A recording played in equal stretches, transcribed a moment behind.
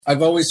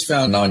I've always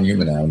found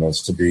non-human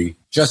animals to be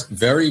just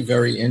very,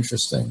 very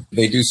interesting.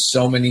 They do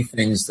so many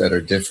things that are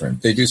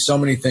different. They do so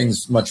many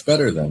things much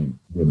better than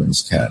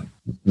humans can.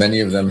 Many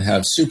of them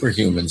have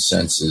superhuman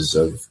senses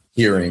of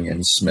hearing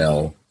and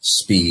smell,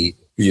 speed,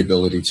 the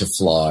ability to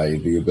fly,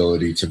 the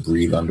ability to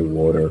breathe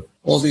underwater,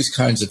 all these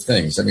kinds of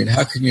things. I mean,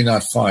 how can you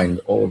not find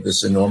all of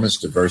this enormous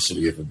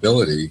diversity of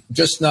ability?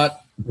 Just not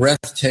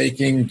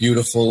breathtaking,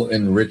 beautiful,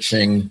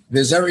 enriching.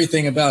 There's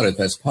everything about it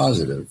that's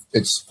positive.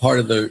 It's part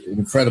of the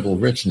incredible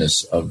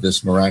richness of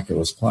this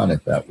miraculous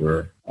planet that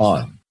we're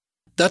on.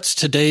 That's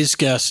today's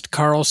guest,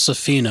 Carl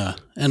Safina,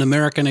 an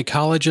American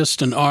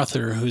ecologist and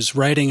author whose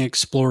writing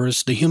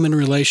explores the human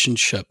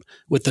relationship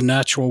with the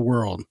natural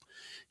world.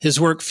 His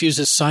work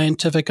fuses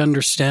scientific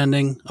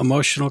understanding,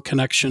 emotional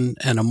connection,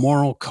 and a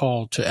moral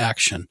call to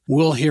action.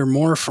 We'll hear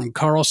more from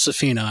Carl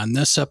Safina on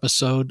this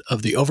episode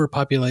of the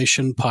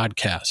Overpopulation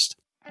Podcast.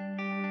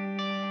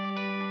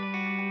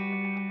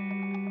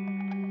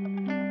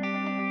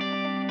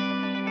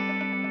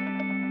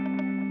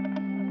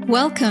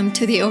 Welcome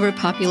to the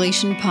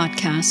Overpopulation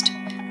Podcast,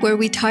 where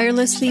we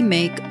tirelessly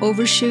make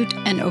overshoot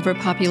and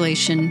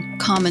overpopulation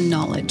common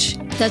knowledge.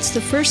 That's the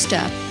first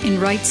step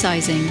in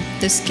right-sizing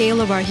the scale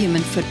of our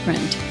human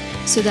footprint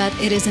so that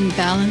it is in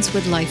balance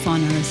with life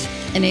on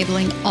Earth,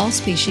 enabling all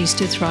species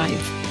to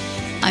thrive.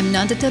 I'm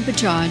Nandita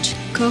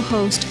Bajaj,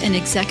 co-host and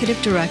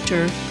executive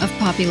director of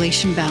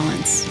Population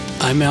Balance.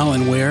 I'm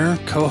Alan Ware,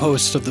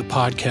 co-host of the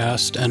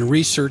podcast and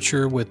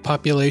researcher with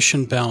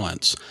Population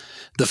Balance,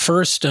 the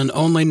first and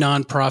only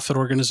nonprofit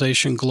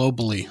organization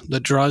globally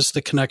that draws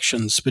the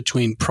connections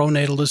between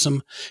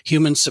pronatalism,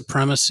 human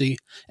supremacy,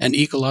 and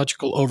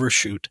ecological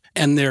overshoot,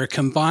 and their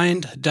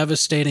combined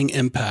devastating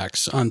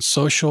impacts on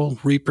social,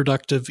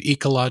 reproductive,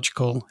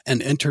 ecological,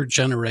 and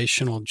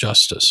intergenerational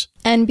justice.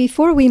 And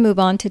before we move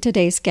on to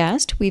today's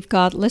guest, we've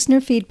got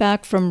listener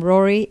feedback from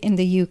Rory in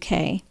the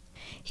UK.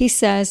 He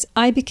says,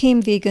 I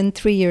became vegan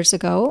 3 years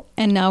ago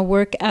and now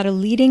work at a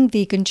leading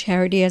vegan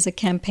charity as a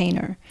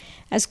campaigner,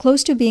 as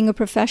close to being a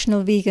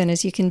professional vegan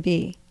as you can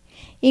be.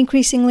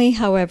 Increasingly,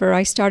 however,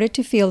 I started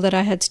to feel that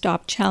I had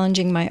stopped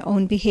challenging my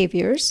own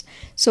behaviors,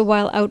 so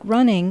while out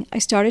running, I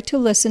started to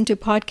listen to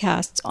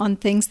podcasts on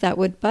things that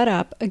would butt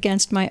up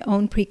against my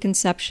own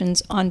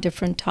preconceptions on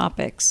different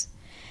topics.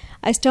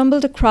 I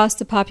stumbled across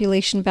the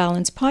Population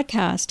Balance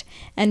podcast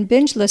and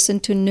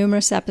binge-listened to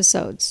numerous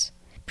episodes.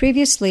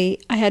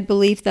 Previously, I had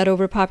believed that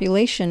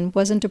overpopulation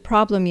wasn't a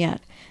problem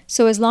yet,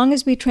 so as long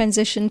as we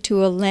transitioned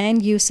to a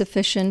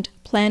land-use-efficient,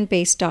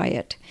 plant-based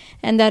diet,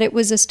 and that it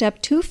was a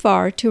step too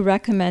far to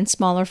recommend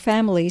smaller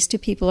families to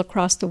people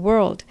across the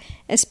world,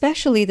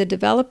 especially the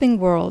developing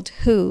world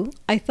who,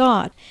 I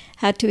thought,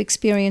 had to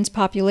experience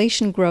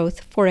population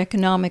growth for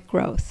economic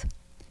growth.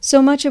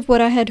 So much of what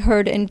I had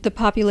heard in the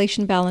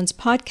Population Balance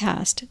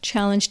podcast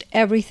challenged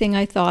everything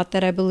I thought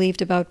that I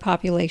believed about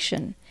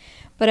population.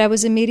 But I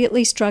was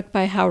immediately struck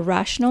by how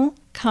rational,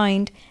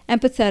 kind,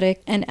 empathetic,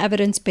 and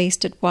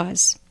evidence-based it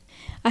was.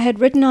 I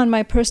had written on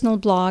my personal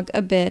blog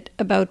a bit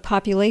about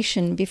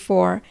population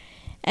before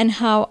and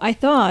how I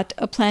thought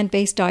a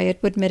plant-based diet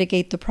would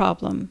mitigate the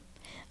problem.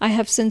 I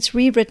have since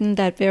rewritten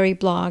that very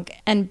blog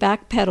and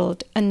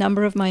backpedaled a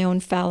number of my own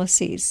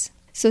fallacies.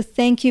 So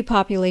thank you,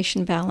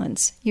 Population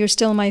Balance. You're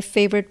still my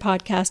favorite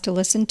podcast to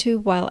listen to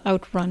while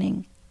out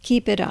running.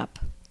 Keep it up.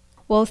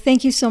 Well,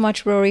 thank you so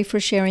much, Rory, for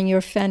sharing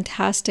your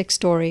fantastic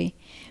story.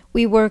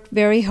 We work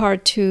very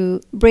hard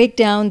to break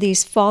down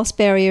these false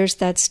barriers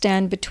that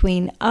stand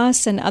between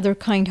us and other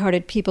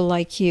kind-hearted people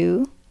like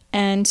you,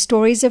 and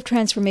stories of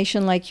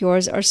transformation like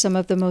yours are some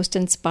of the most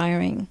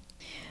inspiring.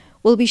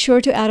 We'll be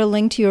sure to add a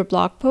link to your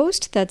blog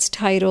post that's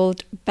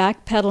titled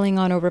Backpedaling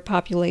on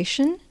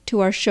Overpopulation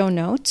to our show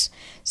notes,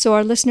 so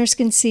our listeners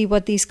can see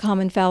what these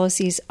common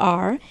fallacies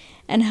are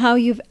and how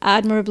you've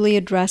admirably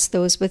addressed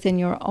those within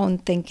your own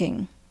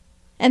thinking.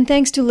 And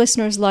thanks to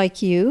listeners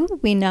like you,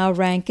 we now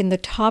rank in the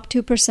top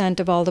 2%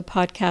 of all the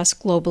podcasts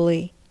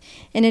globally.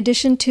 In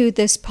addition to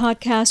this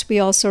podcast, we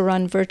also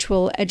run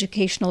virtual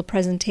educational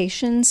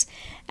presentations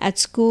at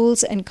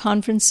schools and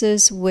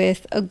conferences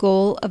with a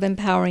goal of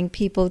empowering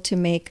people to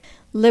make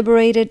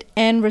liberated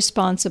and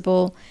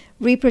responsible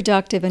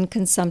reproductive and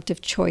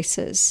consumptive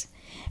choices.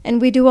 And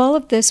we do all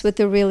of this with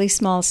a really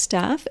small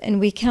staff, and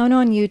we count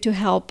on you to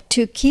help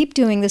to keep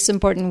doing this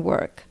important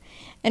work.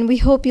 And we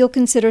hope you'll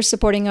consider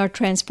supporting our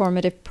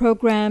transformative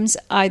programs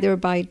either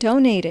by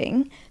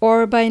donating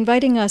or by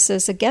inviting us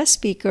as a guest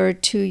speaker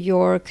to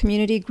your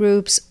community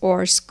groups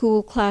or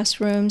school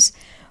classrooms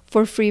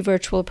for free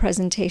virtual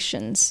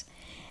presentations.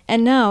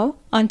 And now,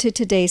 on to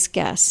today's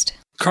guest.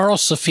 Carl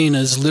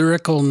Safina's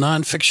lyrical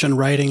nonfiction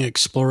writing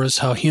explores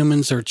how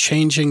humans are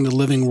changing the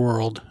living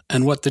world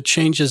and what the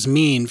changes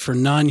mean for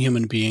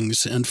non-human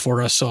beings and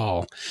for us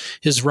all.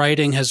 His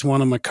writing has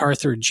won a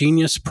MacArthur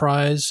Genius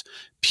Prize,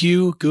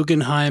 Pew,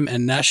 Guggenheim,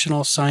 and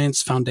National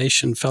Science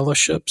Foundation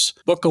fellowships,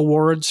 book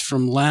awards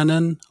from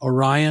Lannan,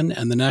 Orion,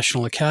 and the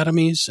National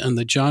Academies, and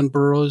the John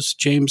Burroughs,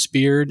 James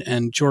Beard,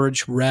 and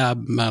George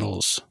Rabb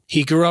medals.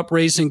 He grew up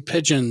raising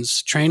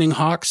pigeons, training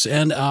hawks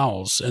and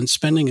owls, and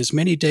spending as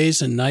many days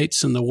and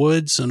nights in the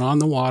woods and on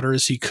the water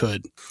as he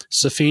could.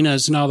 Safina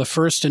is now the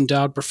first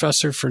endowed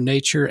professor for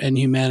nature and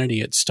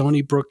humanity at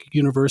Stony Brook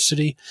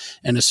University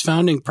and is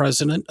founding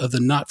president of the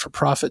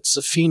not-for-profit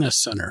Safina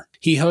Center.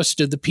 He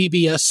hosted the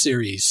PBS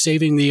series,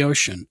 Saving the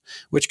Ocean,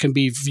 which can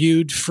be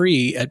viewed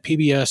free at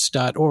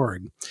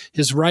pbs.org.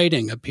 His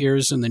writing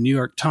appears in the New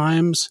York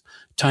Times,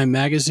 Time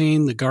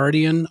Magazine, The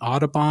Guardian,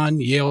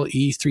 Audubon, Yale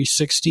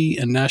E360,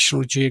 and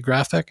National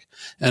Geographic,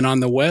 and on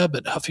the web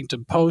at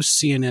Huffington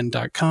Post,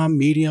 CNN.com,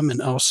 Medium,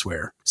 and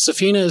elsewhere.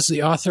 Safina is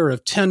the author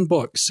of 10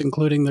 books,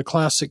 including the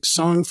classic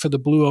Song for the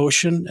Blue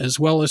Ocean, as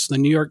well as the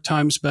New York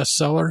Times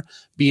bestseller,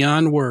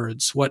 Beyond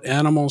Words, What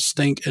Animals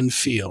Think and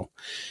Feel.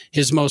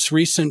 His most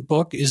recent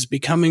book is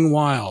Becoming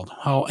Wild,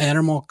 How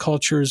Animal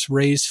Cultures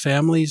Raise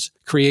Families,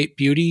 Create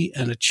Beauty,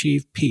 and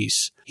Achieve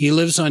Peace. He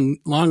lives on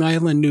Long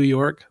Island, New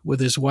York, with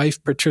his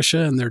wife, Patricia,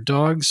 and their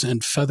dogs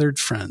and feathered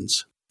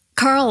friends.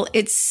 Carl,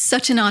 it's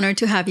such an honor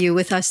to have you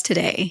with us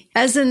today.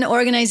 As an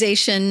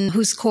organization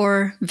whose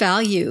core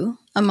value,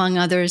 among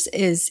others,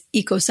 is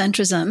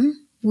ecocentrism,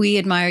 we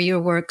admire your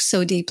work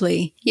so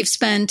deeply. You've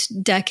spent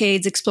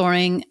decades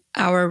exploring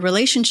our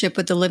relationship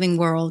with the living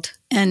world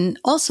and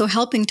also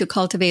helping to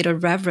cultivate a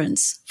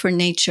reverence for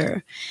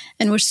nature.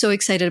 And we're so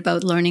excited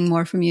about learning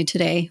more from you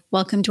today.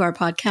 Welcome to our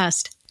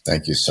podcast.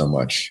 Thank you so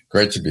much.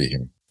 Great to be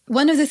here.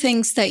 One of the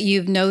things that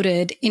you've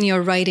noted in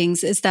your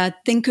writings is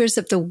that thinkers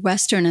of the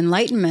Western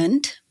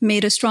Enlightenment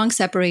made a strong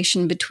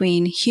separation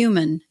between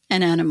human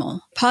and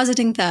animal,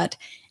 positing that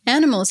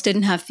animals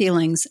didn't have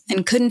feelings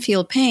and couldn't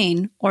feel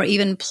pain or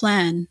even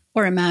plan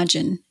or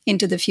imagine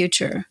into the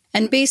future.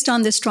 And based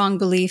on this strong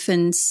belief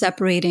in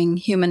separating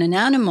human and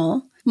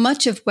animal,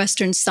 much of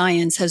Western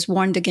science has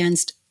warned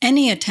against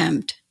any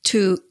attempt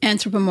to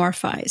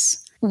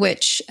anthropomorphize,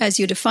 which, as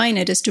you define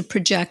it, is to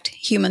project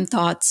human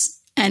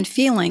thoughts and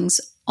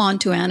feelings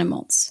onto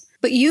animals.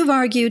 But you've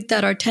argued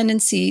that our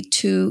tendency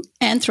to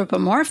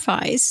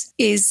anthropomorphize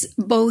is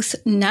both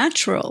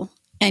natural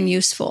and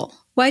useful.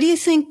 Why do you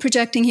think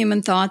projecting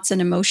human thoughts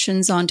and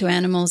emotions onto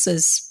animals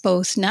is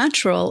both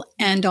natural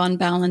and, on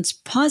balance,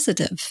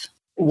 positive?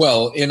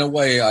 Well, in a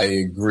way, I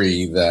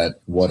agree that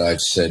what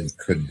I've said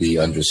could be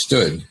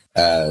understood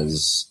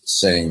as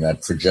saying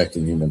that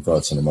projecting human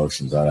thoughts and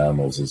emotions on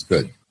animals is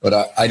good.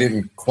 But I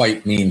didn't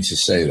quite mean to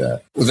say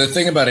that. Well, the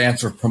thing about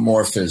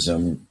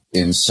anthropomorphism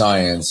in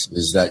science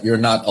is that you're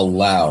not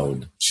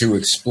allowed to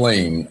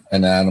explain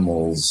an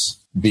animal's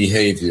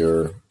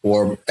behavior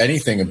or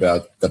anything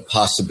about the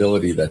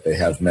possibility that they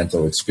have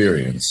mental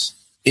experience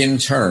in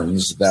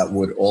terms that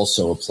would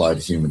also apply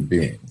to human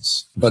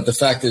beings. But the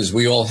fact is,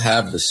 we all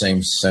have the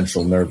same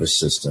central nervous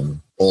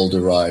system, all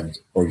derived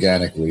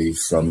organically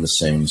from the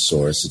same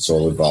source. It's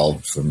all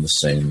evolved from the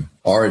same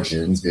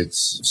origins.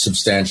 It's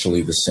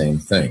substantially the same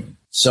thing.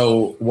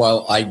 So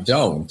while I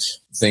don't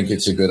think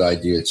it's a good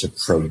idea to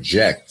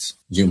project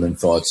human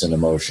thoughts and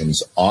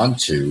emotions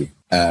onto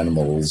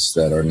animals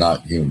that are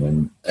not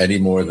human, any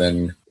more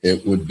than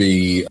it would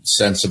be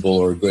sensible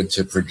or good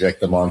to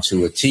project them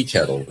onto a tea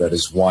kettle that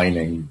is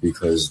whining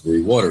because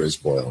the water is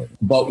boiling.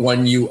 But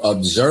when you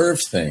observe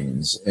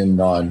things in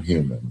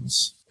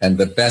non-humans, and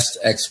the best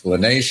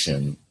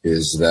explanation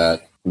is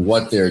that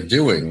what they're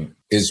doing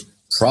is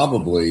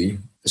probably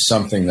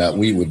something that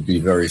we would be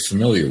very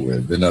familiar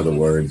with. In other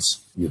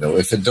words,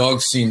 if a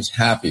dog seems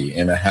happy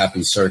in a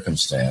happy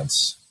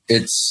circumstance,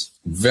 it's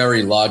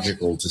very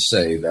logical to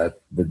say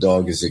that the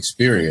dog is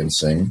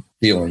experiencing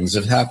feelings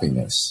of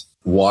happiness.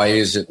 Why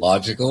is it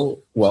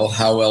logical? Well,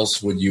 how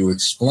else would you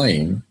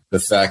explain the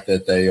fact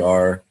that they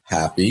are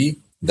happy,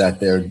 that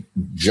they're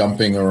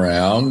jumping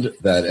around,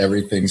 that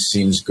everything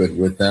seems good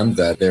with them,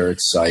 that they're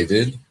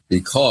excited?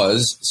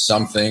 Because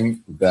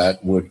something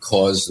that would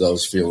cause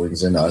those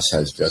feelings in us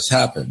has just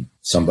happened.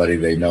 Somebody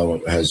they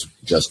know has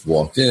just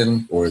walked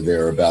in, or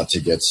they're about to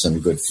get some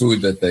good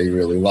food that they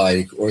really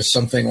like, or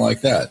something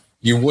like that.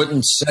 You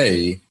wouldn't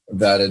say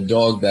that a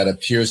dog that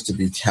appears to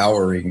be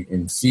cowering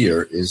in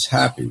fear is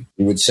happy.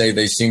 You would say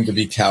they seem to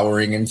be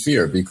cowering in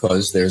fear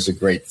because there's a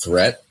great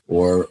threat,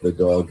 or the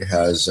dog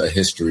has a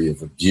history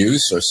of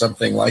abuse or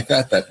something like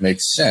that. That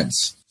makes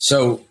sense.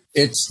 So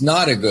it's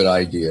not a good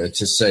idea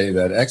to say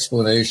that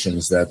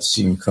explanations that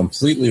seem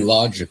completely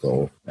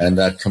logical and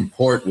that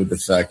comport with the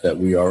fact that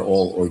we are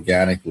all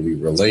organically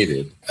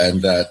related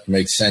and that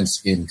make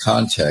sense in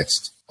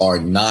context are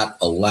not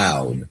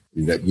allowed,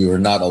 that you are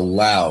not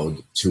allowed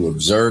to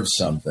observe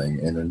something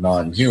in a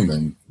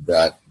non-human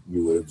that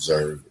you would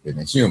observe in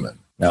a human.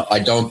 Now, I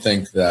don't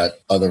think that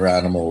other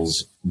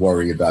animals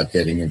worry about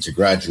getting into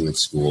graduate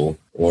school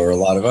or a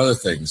lot of other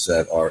things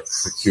that are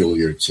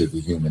peculiar to the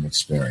human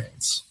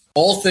experience.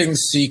 All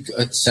things seek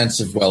a sense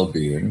of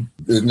well-being.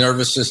 The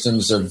nervous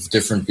systems of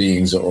different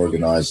beings are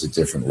organized at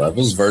different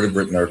levels.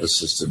 Vertebrate nervous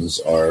systems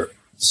are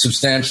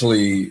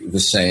substantially the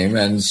same,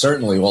 and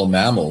certainly all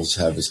mammals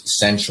have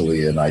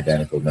essentially an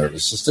identical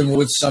nervous system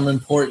with some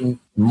important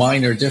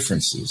minor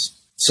differences.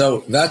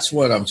 So that's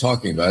what I'm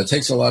talking about. It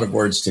takes a lot of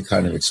words to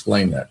kind of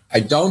explain that.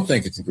 I don't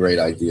think it's a great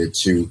idea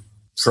to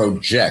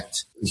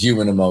project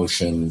human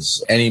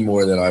emotions any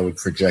more than I would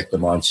project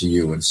them onto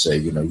you and say,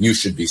 you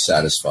should be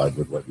satisfied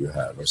with what you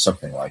have or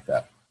something like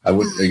that. I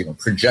would,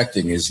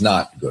 projecting is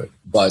not good,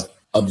 but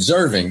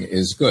observing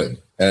is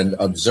good. And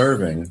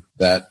observing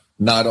that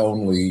not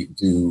only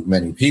do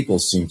many people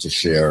seem to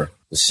share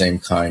the same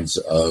kinds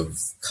of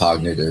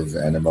cognitive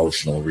and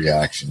emotional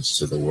reactions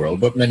to the world,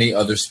 but many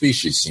other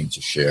species seem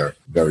to share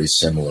very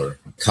similar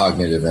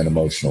cognitive and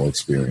emotional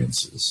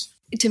experiences.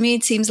 To me,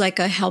 it seems like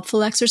a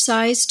helpful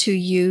exercise to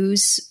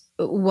use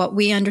what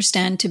we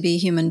understand to be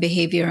human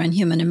behavior and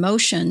human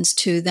emotions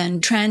to then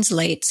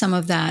translate some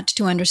of that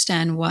to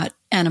understand what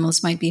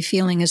animals might be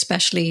feeling,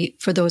 especially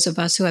for those of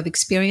us who have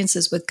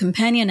experiences with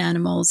companion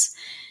animals.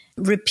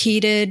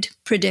 Repeated,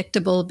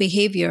 predictable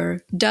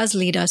behavior does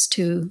lead us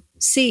to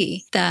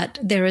see that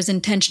there is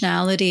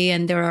intentionality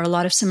and there are a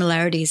lot of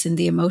similarities in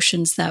the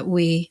emotions that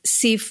we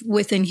see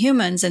within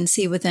humans and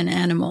see within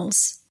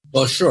animals.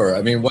 Well, sure.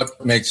 I mean,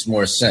 what makes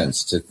more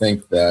sense to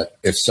think that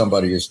if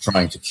somebody is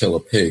trying to kill a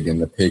pig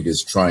and the pig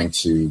is trying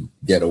to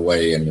get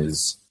away and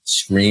is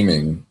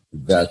screaming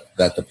that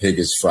the pig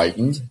is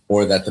frightened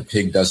or that the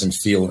pig doesn't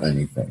feel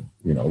anything?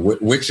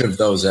 Which of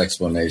those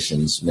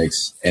explanations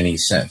makes any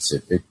sense?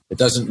 It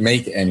doesn't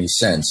make any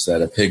sense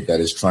that a pig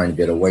that is trying to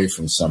get away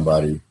from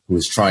somebody who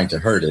is trying to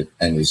hurt it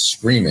and is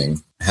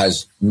screaming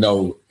has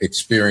no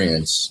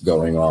experience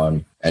going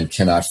on and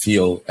cannot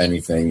feel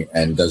anything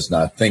and does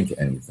not think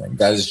anything.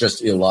 That is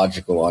just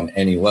illogical on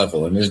any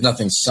level. And there's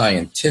nothing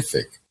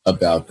scientific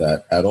about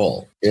that at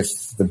all. If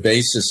the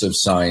basis of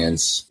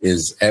science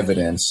is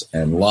evidence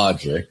and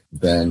logic,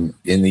 then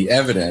in the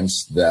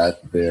evidence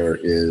that there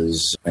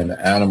is an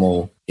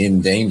animal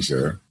in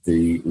danger,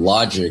 the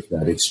logic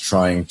that it's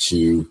trying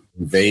to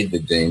evade the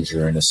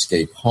danger and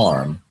escape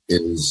harm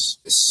is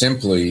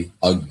simply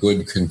a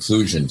good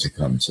conclusion to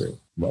come to.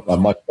 A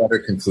much better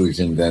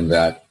conclusion than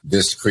that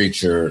this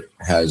creature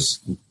has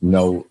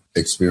no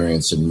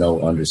experience and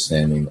no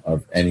understanding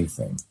of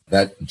anything.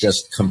 That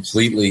just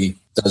completely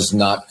does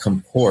not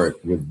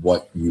comport with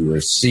what you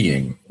are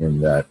seeing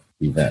in that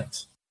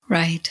event.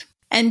 Right.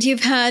 And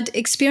you've had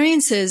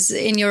experiences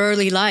in your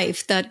early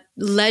life that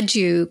led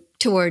you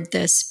toward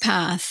this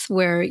path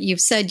where you've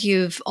said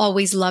you've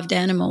always loved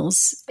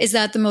animals. Is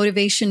that the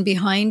motivation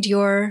behind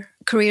your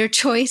career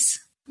choice?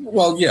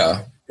 Well,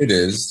 yeah, it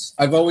is.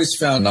 I've always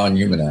found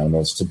non-human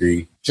animals to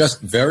be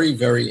just very,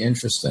 very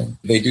interesting.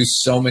 They do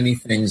so many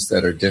things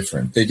that are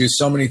different. They do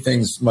so many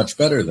things much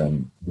better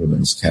than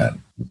humans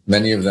can.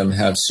 Many of them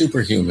have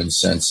superhuman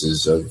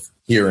senses of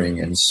hearing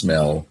and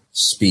smell,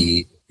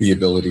 speed, the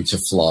ability to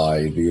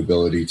fly, the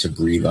ability to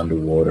breathe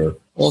underwater,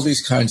 all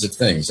these kinds of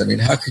things. I mean,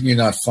 how can you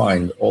not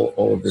find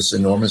all of this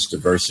enormous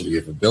diversity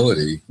of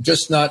ability,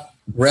 just not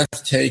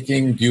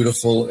breathtaking,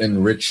 beautiful,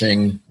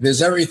 enriching?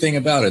 There's everything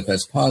about it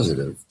that's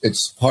positive.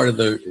 It's part of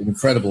the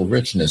incredible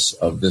richness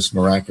of this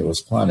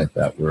miraculous planet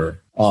that we're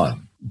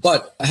on.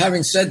 But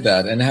having said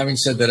that, and having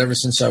said that ever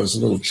since I was a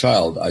little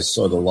child, I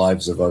saw the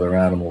lives of other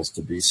animals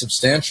to be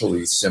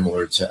substantially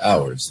similar to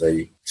ours.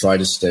 They try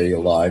to stay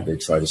alive. They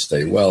try to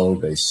stay well.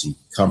 They seek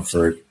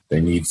comfort.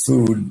 They need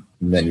food.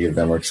 Many of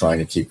them are trying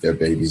to keep their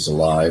babies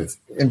alive.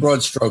 In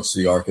broad strokes,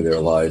 the arc of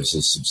their lives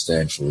is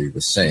substantially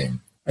the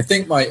same. I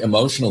think my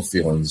emotional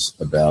feelings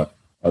about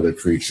other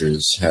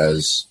creatures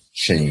has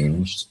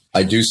changed.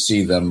 I do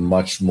see them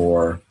much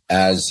more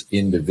as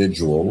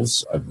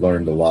individuals. I've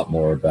learned a lot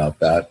more about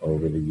that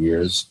over the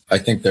years. I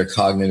think their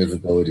cognitive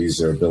abilities,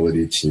 their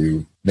ability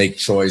to make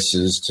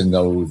choices, to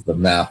know the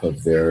map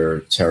of their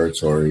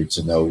territory,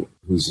 to know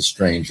who's a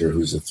stranger,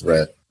 who's a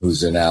threat,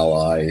 who's an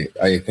ally.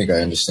 I think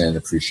I understand and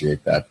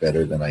appreciate that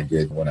better than I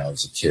did when I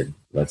was a kid,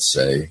 let's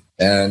say.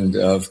 And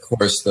of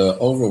course, the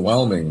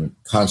overwhelming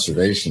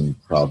conservation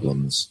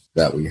problems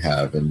that we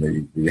have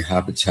and the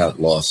habitat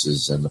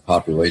losses and the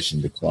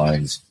population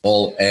declines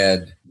all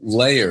add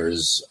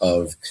layers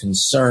of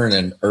concern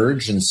and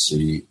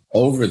urgency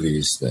over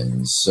these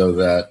things, so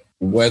that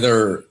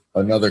whether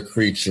another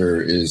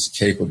creature is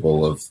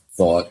capable of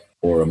thought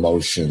or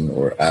emotion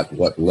or at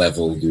what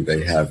level do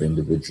they have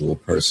individual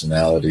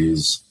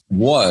personalities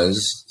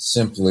was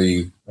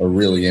simply a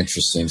really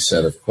interesting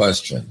set of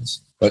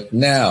questions. But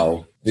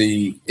now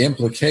the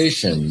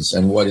implications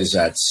and what is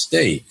at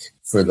stake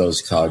for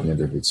those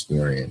cognitive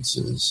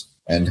experiences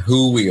and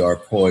who we are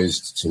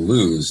poised to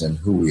lose and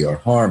who we are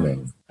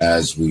harming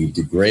as we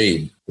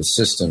degrade the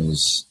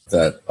systems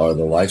that are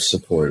the life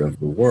support of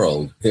the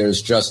world,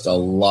 there's just a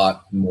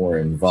lot more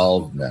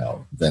involved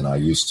now than I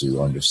used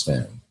to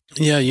understand.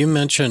 Yeah, you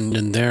mentioned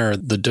in there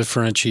the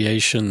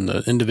differentiation,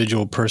 the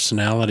individual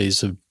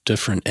personalities of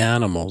different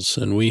animals,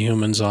 and we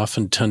humans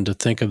often tend to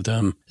think of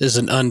them as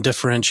an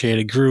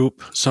undifferentiated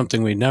group,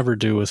 something we never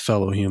do with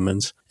fellow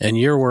humans. And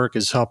your work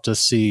has helped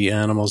us see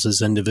animals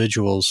as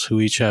individuals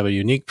who each have a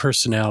unique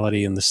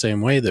personality in the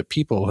same way that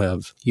people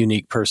have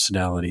unique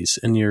personalities.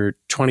 In your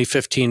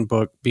 2015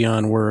 book,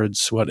 Beyond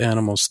Words, What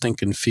Animals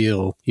Think and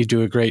Feel, you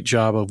do a great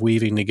job of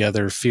weaving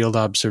together field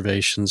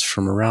observations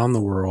from around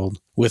the world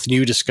with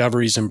new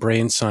discoveries in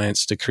brain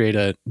science to create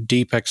a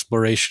deep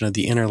exploration of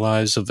the inner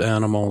lives of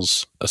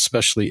animals,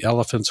 especially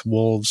elephants,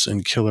 wolves,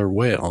 and killer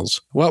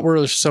whales. What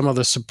were some of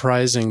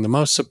the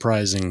most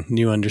surprising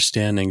new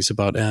understandings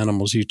about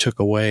animals you took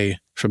away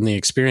from the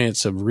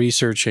experience of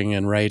researching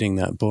and writing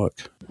that book?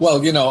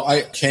 Well,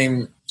 I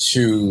came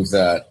to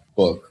that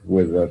book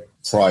with a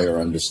prior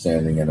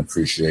understanding and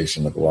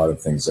appreciation of a lot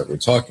of things that we're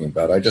talking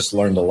about. I just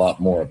learned a lot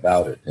more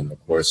about it in the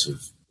course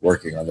of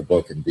working on the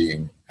book and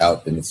being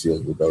out in the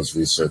field with those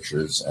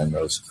researchers and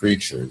those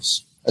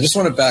creatures. I just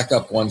want to back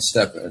up one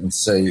step and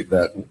say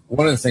that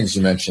one of the things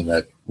you mentioned,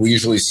 that we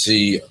usually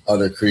see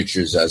other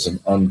creatures as an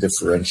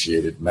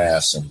undifferentiated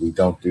mass, and we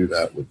don't do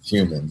that with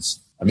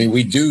humans. I mean,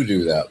 we do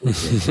that with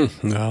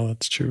humans. No,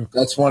 that's true.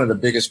 That's one of the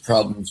biggest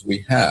problems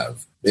we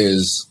have,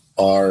 is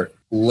our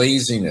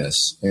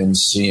laziness in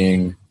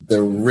seeing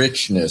the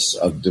richness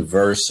of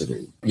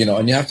diversity.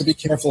 And you have to be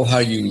careful how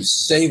you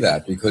say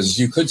that, because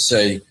you could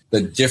say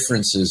the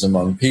differences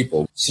among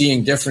people.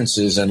 Seeing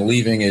differences and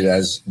leaving it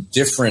as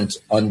different,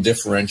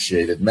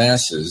 undifferentiated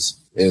masses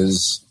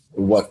is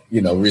what,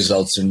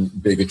 results in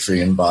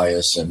bigotry and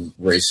bias and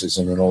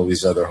racism and all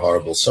these other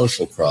horrible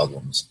social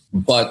problems.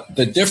 But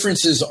the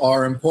differences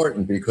are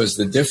important, because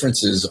the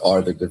differences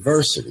are the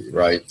diversity,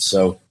 right?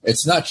 So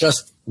it's not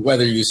just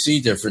whether you see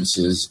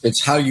differences,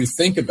 it's how you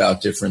think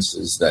about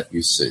differences that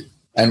you see,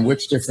 and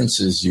which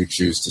differences you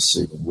choose to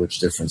see and which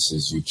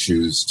differences you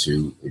choose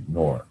to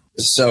ignore.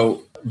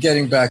 So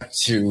getting back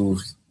to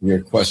your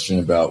question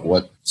about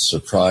what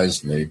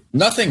surprised me,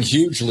 nothing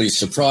hugely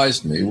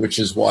surprised me, which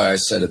is why I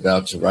set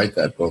about to write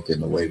that book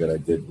in the way that I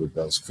did with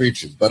those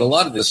creatures. But a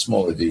lot of the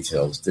smaller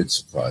details did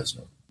surprise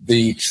me.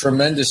 The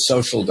tremendous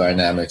social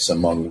dynamics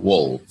among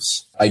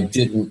wolves, I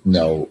didn't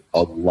know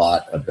a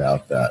lot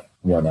about that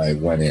when I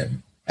went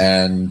in.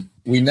 And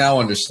we now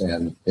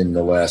understand in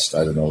the last,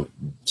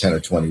 10 or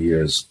 20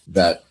 years,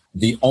 that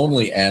the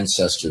only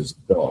ancestors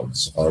of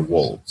dogs are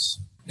wolves.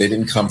 They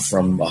didn't come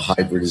from a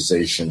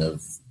hybridization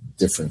of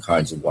different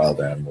kinds of wild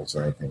animals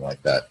or anything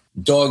like that.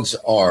 Dogs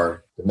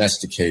are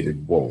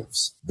domesticated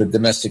wolves. The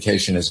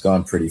domestication has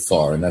gone pretty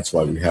far, and that's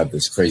why we have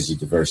this crazy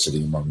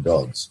diversity among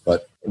dogs.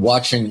 But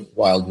watching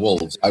wild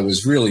wolves, I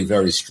was really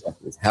very struck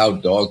with how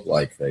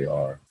dog-like they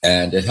are.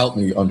 And it helped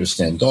me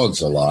understand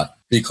dogs a lot,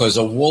 because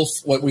a wolf,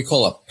 what we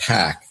call a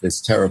pack,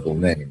 this terrible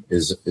name,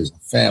 is a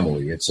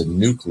family. It's a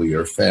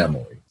nuclear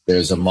family.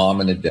 There's a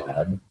mom and a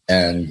dad,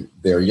 and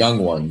their young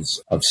ones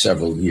of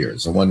several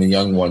years. And when the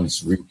young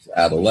ones reach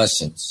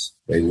adolescence,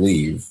 they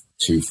leave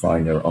to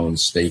find their own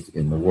stake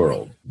in the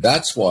world.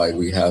 That's why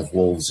we have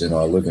wolves in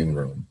our living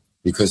room,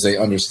 because they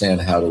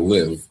understand how to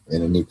live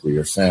in a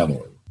nuclear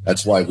family.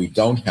 That's why we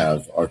don't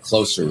have our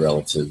closer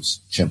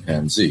relatives,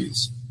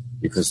 chimpanzees,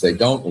 because they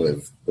don't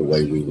live the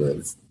way we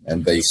live,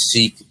 and they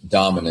seek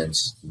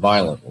dominance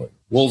violently.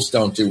 Wolves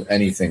don't do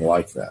anything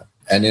like that.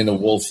 And in a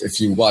wolf, if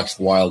you watch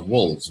wild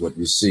wolves, what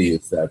you see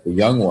is that the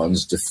young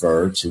ones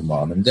defer to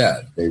mom and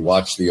dad. They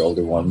watch the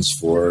older ones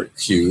for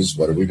cues.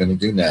 What are we going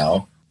to do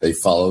now? They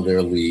follow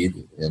their lead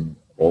in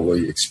all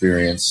the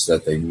experience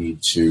that they need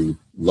to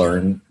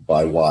learn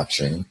by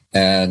watching.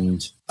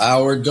 And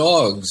our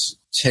dogs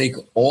take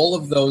all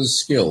of those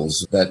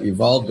skills that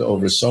evolved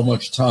over so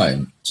much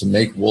time to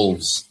make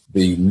wolves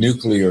the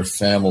nuclear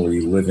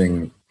family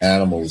living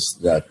animals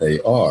that they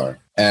are.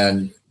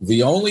 And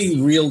the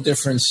only real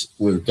difference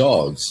with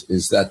dogs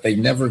is that they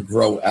never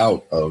grow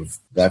out of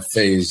that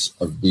phase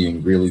of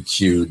being really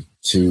cued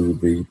to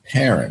the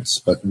parents,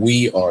 but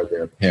we are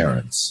their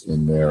parents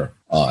in their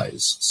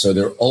eyes. So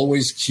they're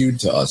always cued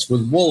to us.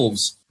 With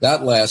wolves,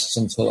 that lasts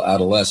until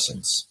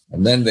adolescence,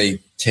 and then they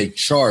take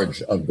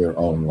charge of their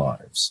own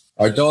lives.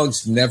 Our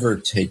dogs never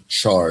take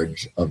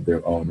charge of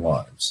their own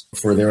lives.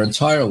 For their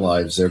entire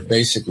lives, they're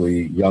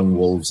basically young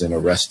wolves in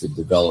arrested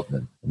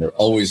development, and they're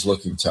always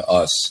looking to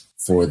us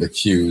for the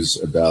cues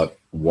about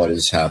what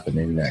is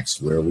happening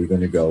next. Where are we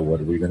going to go?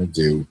 What are we going to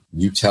do?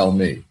 You tell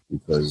me,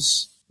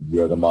 because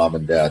you're the mom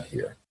and dad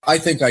here. I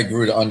think I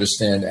grew to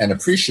understand and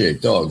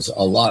appreciate dogs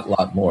a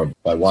lot more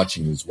by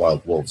watching these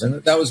wild wolves.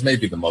 And that was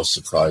maybe the most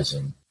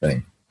surprising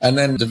thing. And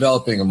then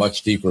developing a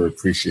much deeper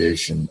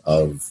appreciation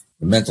of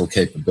the mental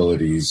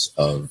capabilities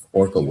of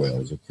orca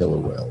whales or killer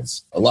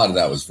whales. A lot of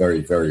that was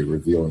very, very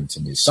revealing to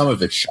me. Some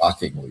of it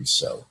shockingly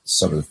so.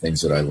 Some of the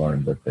things that I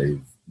learned that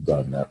they've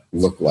done that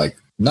look like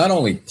not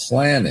only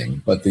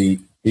planning, but the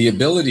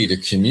ability to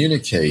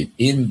communicate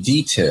in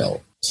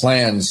detail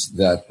plans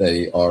that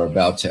they are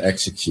about to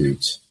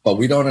execute, but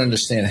we don't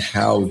understand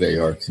how they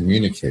are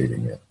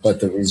communicating it. But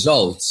the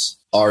results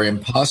are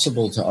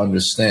impossible to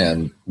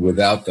understand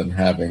without them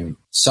having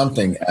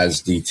something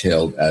as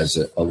detailed as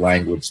a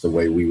language, the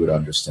way we would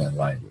understand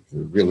language.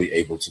 We're really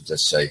able to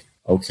just say,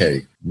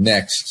 okay,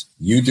 next,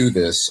 you do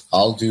this,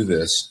 I'll do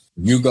this.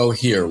 You go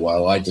here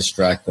while I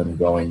distract them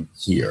going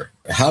here.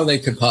 How they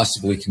could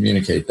possibly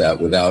communicate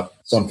that without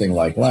something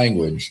like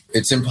language,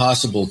 it's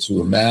impossible to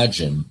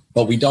imagine,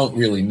 but we don't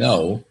really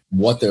know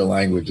what their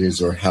language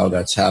is or how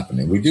that's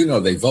happening. We do know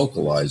they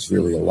vocalize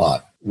really a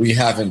lot. We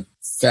haven't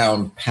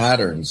found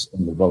patterns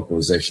in the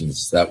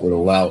vocalizations that would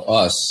allow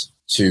us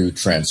to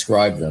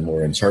transcribe them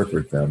or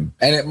interpret them.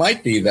 And it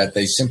might be that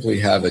they simply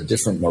have a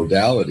different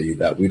modality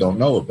that we don't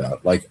know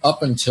about. Like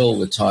up until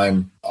the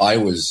time I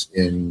was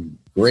in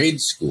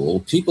grade school,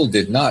 people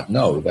did not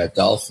know that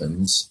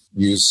dolphins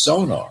use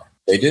sonar.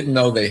 They didn't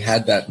know they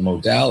had that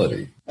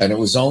modality. And it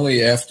was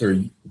only after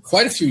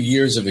quite a few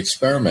years of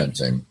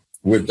experimenting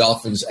with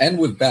dolphins and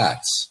with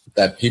bats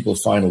that people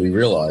finally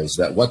realized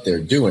that what they're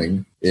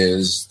doing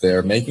is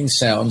they're making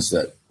sounds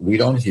that we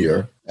don't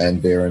hear,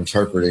 and they're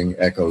interpreting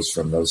echoes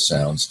from those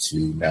sounds to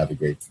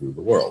navigate through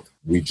the world.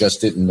 We just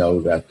didn't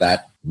know that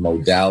that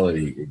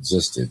modality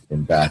existed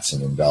in bats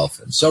and in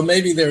dolphins. So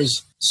maybe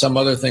there's some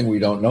other thing we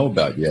don't know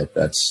about yet.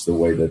 That's the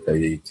way that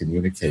they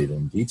communicate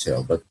in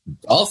detail. But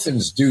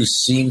dolphins do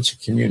seem to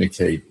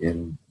communicate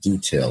in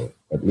detail,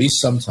 at least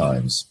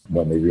sometimes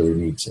when they really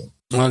need to.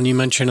 Well, and you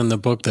mentioned in the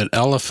book that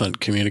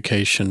elephant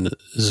communication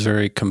is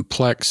very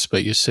complex,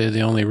 but you say the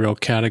only real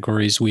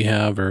categories we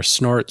have are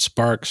snorts,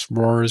 barks,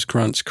 roars,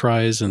 grunts,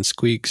 cries, and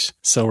squeaks.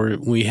 So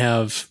we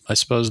have, I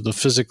suppose, the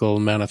physical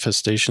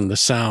manifestation, the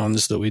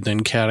sounds that we then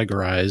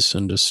categorize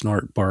into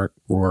snort, bark,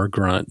 roar,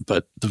 grunt,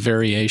 but the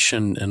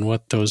variation and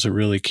what those are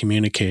really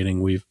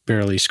communicating, we've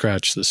barely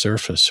scratched the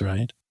surface,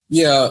 right?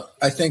 Yeah,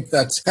 I think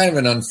that's kind of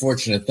an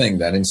unfortunate thing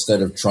that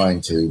instead of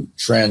trying to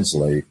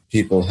translate,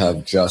 people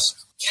have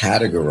just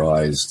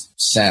categorized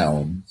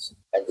sounds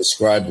and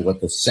described what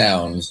the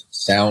sounds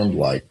sound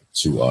like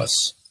to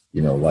us,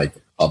 like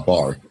a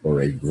bark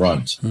or a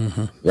grunt,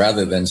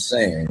 rather than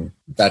saying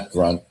that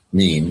grunt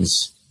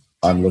means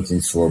I'm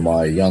looking for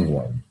my young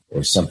one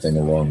or something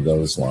along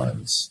those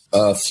lines.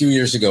 A few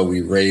years ago, we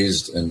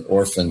raised an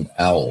orphan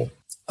owl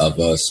of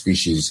a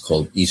species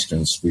called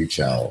eastern screech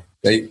owl.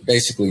 They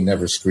basically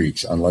never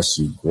screech unless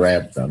you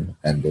grab them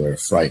and they're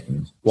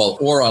frightened. Well,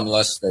 or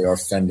unless they are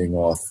fending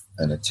off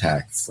an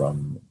attack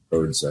from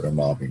birds that are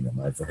mobbing them.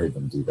 I've heard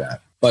them do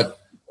that. But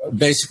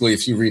basically,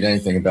 if you read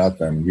anything about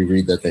them, you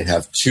read that they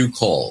have two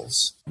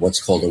calls,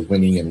 what's called a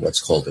whinny and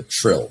what's called a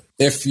trill.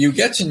 If you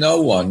get to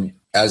know one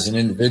as an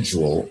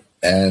individual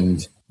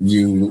and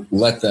you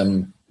let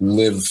them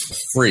live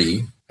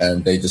free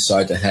and they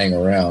decide to hang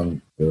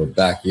around the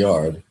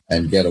backyard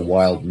and get a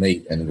wild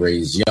mate and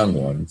raise young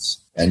ones,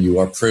 and you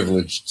are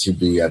privileged to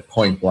be at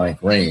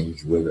point-blank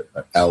range with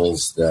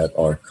owls that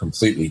are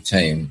completely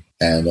tame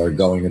and are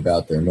going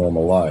about their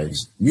normal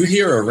lives, you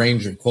hear a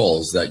range of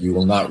calls that you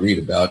will not read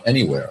about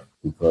anywhere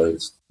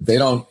because they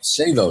don't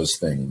say those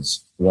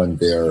things when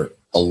they're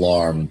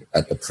alarmed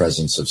at the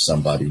presence of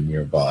somebody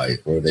nearby,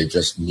 or they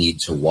just need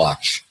to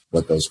watch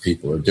what those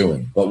people are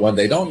doing. But when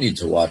they don't need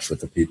to watch what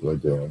the people are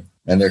doing,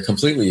 and they're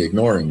completely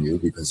ignoring you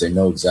because they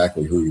know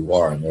exactly who you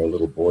are and they're a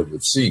little bored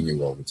with seeing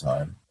you all the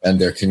time, and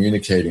they're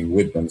communicating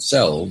with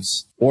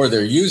themselves, or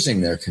they're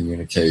using their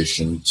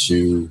communication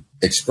to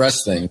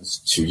express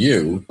things to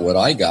you, what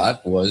I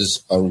got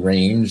was a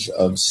range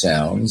of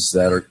sounds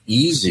that are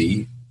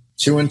easy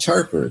to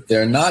interpret.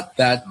 They're not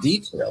that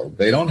detailed.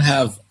 They don't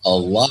have a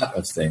lot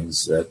of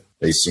things that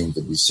they seem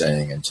to be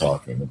saying and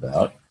talking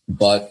about.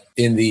 But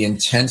in the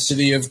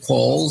intensity of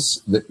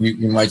calls, that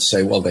you might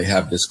say, well, they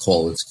have this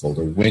call, it's called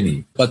a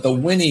whinny. But the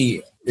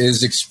whinny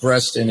is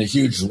expressed in a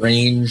huge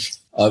range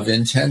of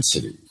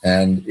intensity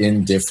and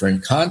in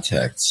different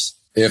contexts.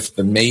 If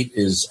the mate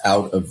is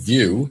out of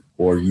view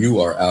or you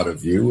are out of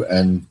view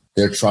and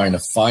they're trying to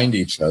find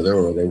each other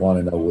or they want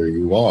to know where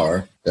you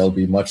are, they'll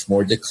be much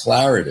more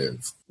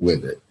declarative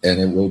with it,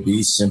 and it will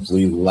be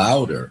simply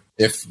louder.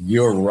 If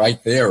you're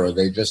right there or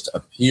they just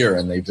appear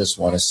and they just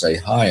want to say,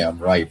 hi, I'm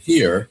right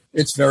here,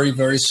 it's very,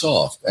 very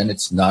soft and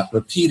it's not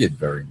repeated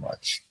very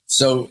much.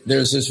 So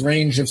there's this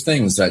range of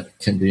things that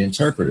can be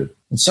interpreted.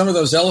 And some of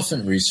those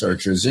elephant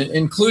researchers,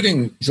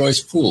 including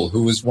Joyce Poole,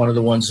 who was one of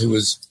the ones who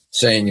was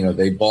saying,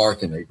 they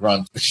bark and they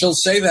grunt. She'll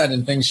say that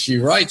in things she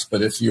writes,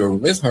 but if you're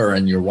with her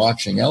and you're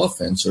watching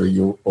elephants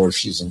or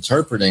she's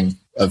interpreting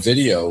a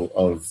video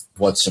of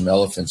what some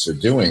elephants are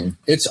doing,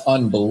 it's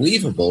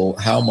unbelievable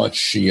how much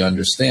she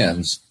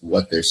understands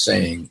what they're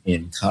saying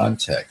in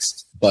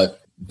context.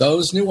 But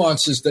those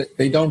nuances that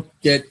they don't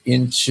get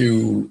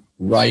into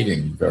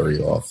writing very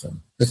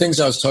often. The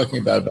things I was talking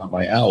about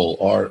my owl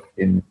are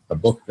in a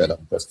book that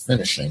I'm just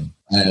finishing,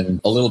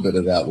 and a little bit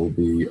of that will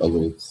be a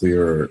little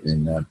clearer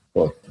in that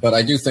book. But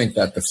I do think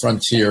that the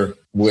frontier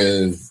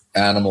with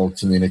animal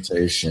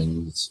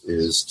communications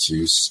is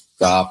to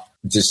stop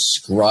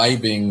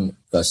describing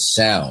the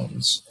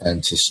sounds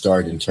and to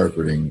start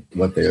interpreting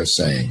what they are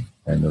saying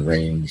and the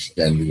range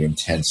and the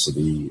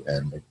intensity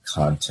and the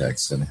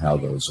context and how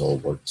those all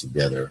work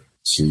together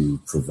to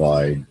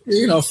provide,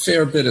 a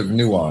fair bit of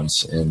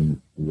nuance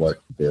in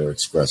what they're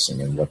expressing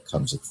and what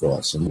comes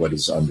across and what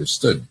is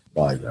understood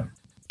by them.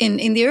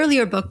 In the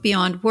earlier book,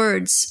 Beyond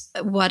Words,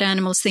 What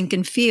Animals Think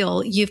and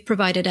Feel, you've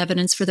provided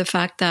evidence for the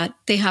fact that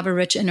they have a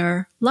rich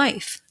inner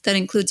life that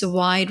includes a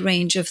wide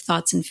range of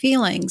thoughts and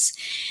feelings.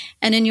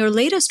 And in your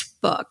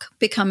latest book,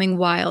 Becoming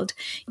Wild,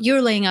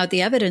 you're laying out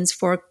the evidence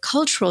for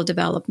cultural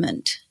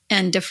development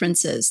and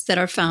differences that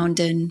are found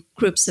in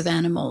groups of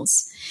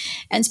animals.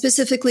 And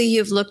specifically,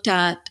 you've looked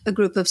at a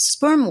group of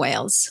sperm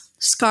whales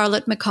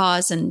scarlet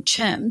macaws and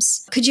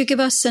chimps. Could you give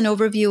us an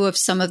overview of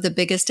some of the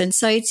biggest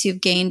insights you've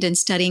gained in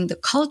studying the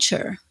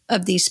culture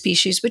of these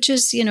species, which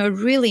is, a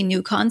really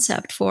new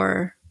concept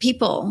for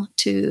people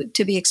to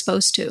be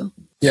exposed to?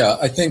 Yeah,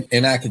 I think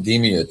in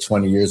academia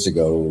 20 years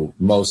ago,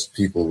 most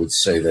people would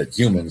say that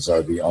humans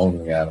are the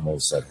only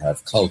animals that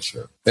have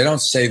culture. They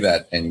don't say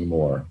that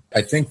anymore.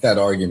 I think that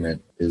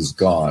argument is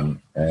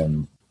gone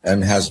and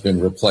has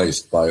been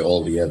replaced by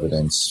all the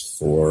evidence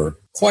for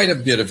quite a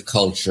bit of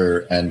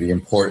culture and the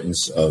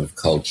importance of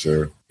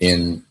culture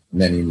in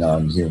many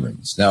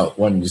non-humans. Now,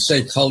 when you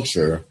say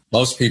culture,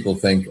 most people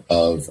think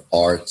of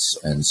arts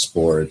and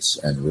sports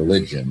and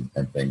religion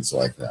and things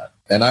like that.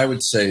 And I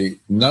would say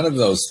none of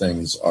those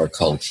things are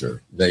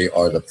culture. They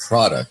are the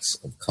products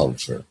of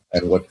culture.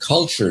 And what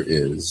culture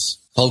is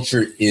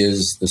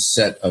the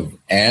set of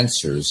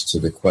answers to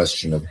the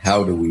question of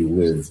how do we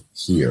live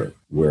here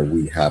where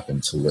we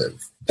happen to live.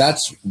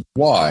 That's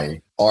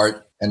why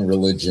art and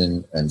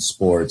religion and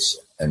sports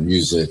and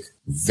music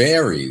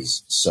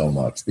varies so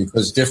much,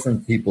 because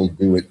different people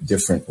do it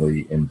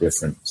differently in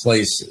different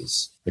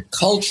places. The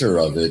culture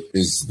of it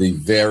is the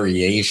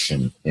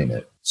variation in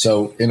it.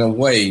 So in a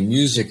way,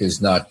 music is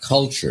not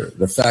culture.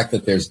 The fact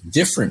that there's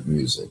different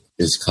music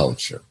is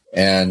culture.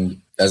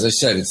 And as I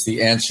said, it's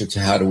the answer to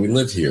how do we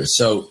live here.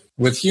 So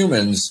with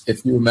humans,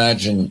 if you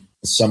imagine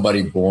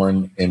somebody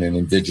born in an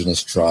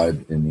indigenous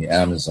tribe in the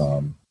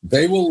Amazon,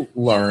 they will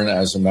learn,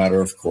 as a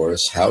matter of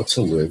course, how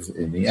to live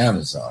in the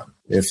Amazon.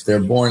 If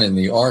they're born in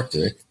the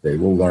Arctic, they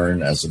will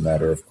learn, as a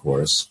matter of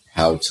course,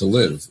 how to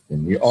live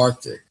in the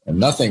Arctic. And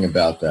nothing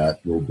about that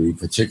will be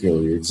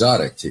particularly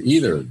exotic to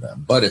either of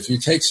them. But if you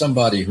take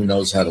somebody who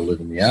knows how to live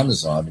in the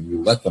Amazon and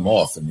you let them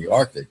off in the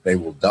Arctic, they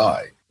will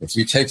die. If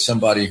you take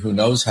somebody who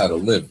knows how to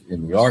live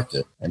in the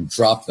Arctic and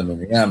drop them in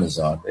the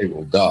Amazon, they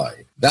will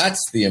die.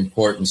 That's the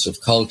importance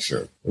of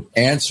culture. It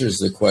answers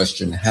the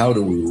question, how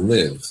do we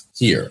live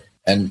here?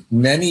 And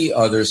many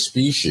other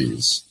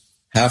species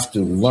have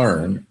to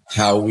learn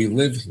how we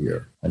live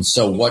here. And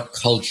so what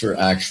culture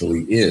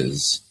actually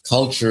is,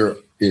 culture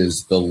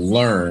is the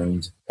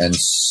learned and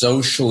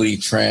socially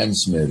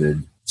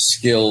transmitted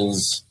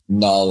skills,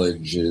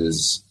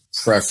 knowledges,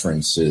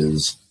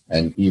 preferences,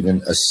 and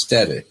even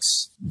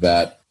aesthetics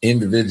that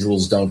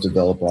individuals don't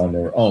develop on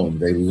their own.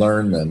 They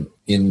learn them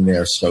in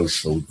their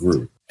social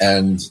group.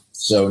 And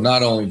so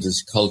not only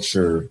does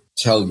culture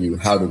tell you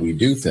how do we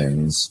do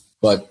things,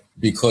 but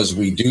because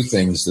we do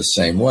things the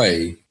same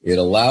way, it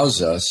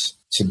allows us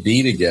to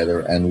be together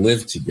and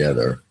live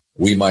together.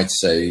 We might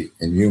say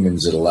in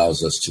humans, it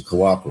allows us to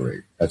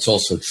cooperate. That's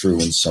also true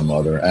in some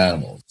other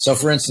animals. So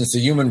for instance, the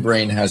human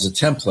brain has a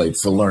template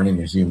for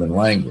learning a human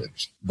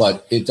language,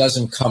 but it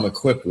doesn't come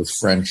equipped with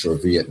French or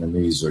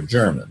Vietnamese or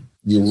German.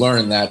 You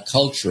learn that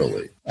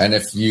culturally. And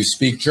if you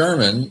speak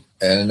German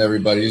and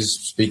everybody's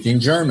speaking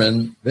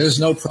German, there's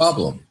no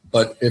problem.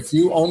 But if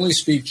you only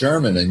speak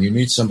German and you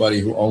meet somebody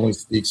who only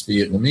speaks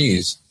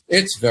Vietnamese,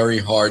 it's very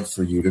hard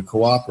for you to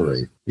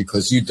cooperate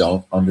because you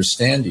don't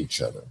understand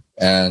each other.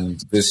 And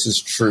this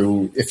is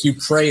true if you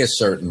pray a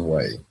certain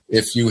way,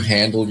 if you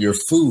handle your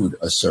food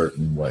a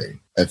certain way.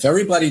 If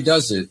everybody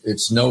does it,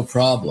 it's no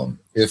problem.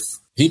 If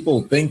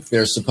people think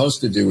they're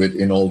supposed to do it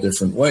in all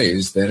different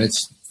ways, then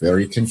it's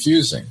very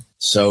confusing.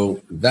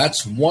 So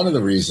that's one of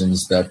the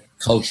reasons that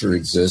culture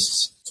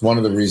exists. It's one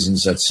of the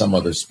reasons that some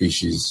other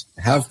species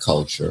have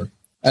culture.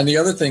 And the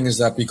other thing is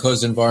that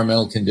because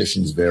environmental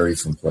conditions vary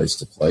from place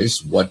to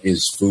place, what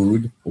is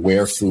food,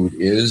 where food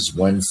is,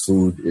 when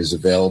food is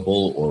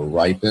available or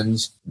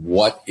ripens,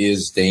 what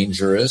is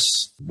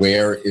dangerous,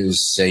 where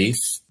is safe,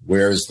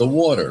 where is the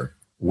water,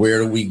 where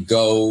do we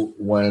go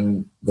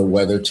when the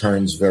weather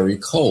turns very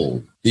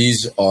cold?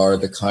 These are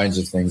the kinds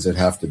of things that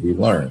have to be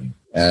learned.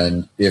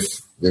 And if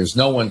there's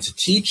no one to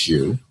teach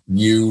you,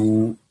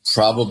 you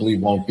probably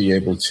won't be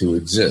able to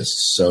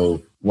exist.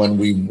 So when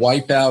we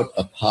wipe out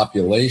a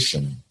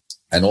population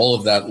and all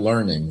of that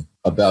learning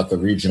about the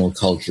regional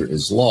culture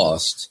is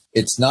lost,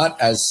 it's not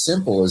as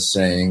simple as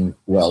saying,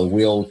 well,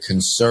 we'll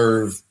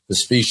conserve the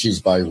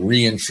species by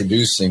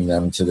reintroducing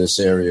them to this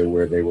area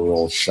where they were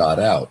all shot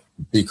out.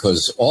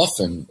 Because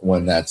often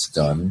when that's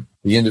done,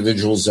 the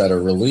individuals that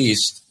are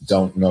released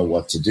don't know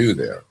what to do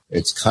there.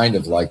 It's kind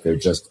of like they're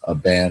just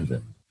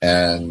abandoned.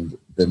 And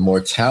the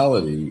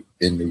mortality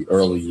in the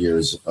early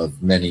years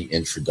of many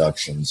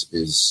introductions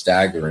is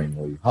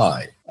staggeringly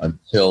high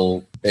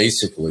until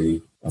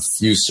basically a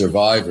few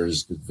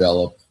survivors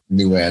develop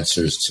new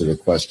answers to the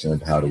question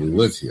of how do we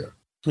live here.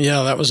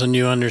 Yeah, that was a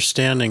new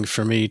understanding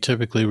for me.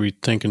 Typically, we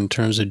think in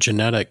terms of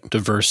genetic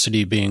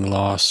diversity being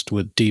lost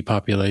with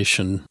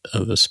depopulation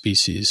of a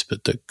species,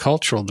 but the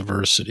cultural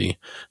diversity,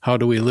 how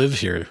do we live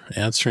here?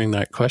 Answering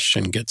that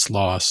question gets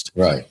lost.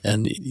 Right.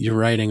 And your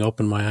writing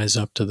opened my eyes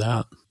up to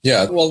that.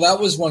 Yeah, well, that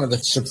was one of the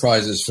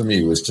surprises for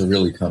me, was to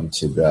really come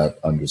to that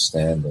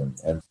understanding.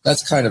 And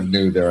that's kind of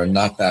new. There are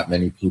not that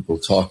many people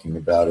talking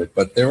about it,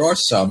 but there are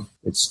some.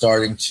 It's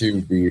starting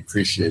to be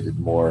appreciated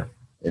more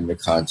in the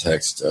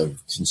context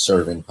of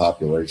conserving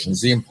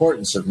populations, the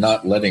importance of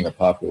not letting a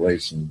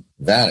population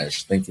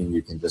vanish, thinking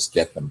you can just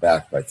get them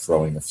back by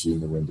throwing a few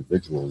new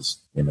individuals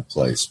in a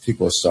place.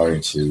 People are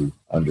starting to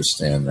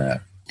understand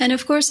that. And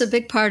of course, a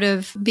big part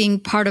of being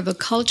part of a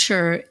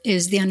culture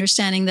is the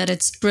understanding that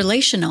it's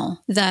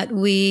relational, that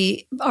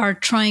we are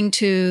trying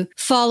to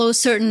follow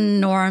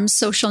certain norms,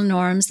 social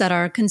norms that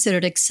are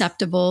considered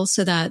acceptable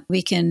so that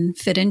we can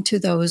fit into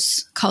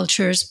those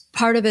cultures.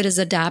 Part of it is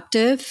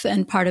adaptive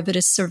and part of it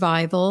is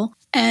survival.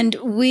 And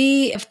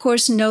we, of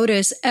course,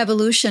 notice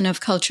evolution of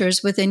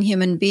cultures within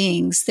human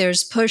beings.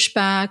 There's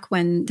pushback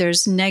when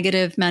there's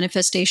negative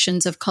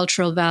manifestations of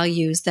cultural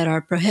values that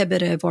are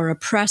prohibitive or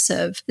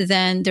oppressive.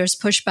 Then there's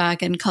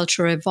pushback and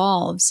culture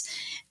evolves.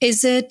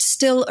 Is it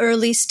still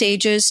early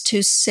stages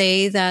to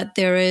say that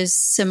there is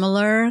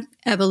similar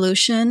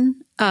evolution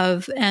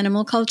of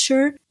animal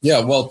culture?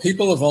 Yeah, well,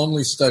 people have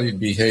only studied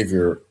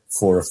behavior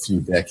for a few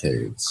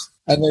decades,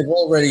 and they've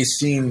already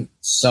seen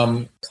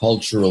some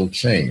cultural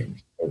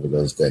change over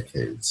those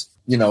decades.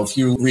 You know, if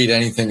you read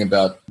anything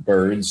about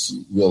birds,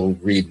 you'll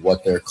read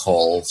what their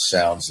call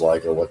sounds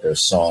like or what their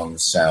song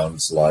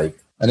sounds like.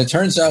 And it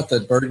turns out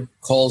that bird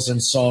calls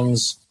and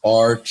songs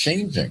are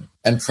changing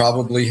and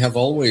probably have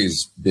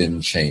always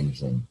been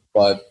changing.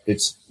 But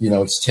it's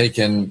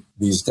taken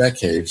these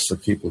decades for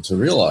people to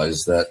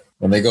realize that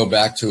when they go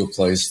back to a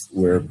place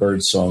where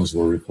bird songs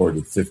were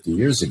recorded 50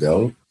 years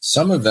ago,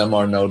 some of them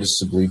are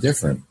noticeably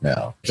different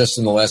now. Just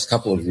in the last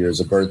couple of years,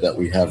 a bird that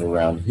we have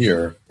around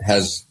here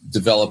has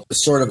developed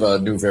sort of a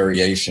new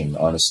variation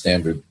on a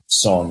standard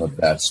song of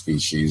that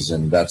species,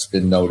 and that's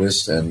been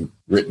noticed and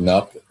written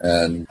up.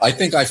 And I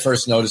think I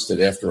first noticed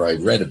it after I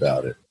read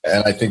about it.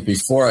 And I think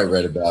before I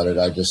read about it,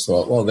 I just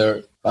thought,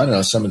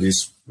 well, some of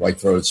these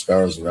white-throated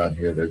sparrows around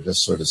here, they're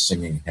just sort of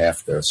singing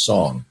half their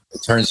song. It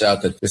turns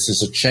out that this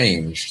is a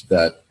change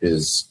that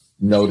is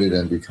noted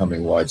and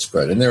becoming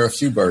widespread. And there are a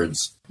few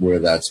birds where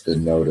that's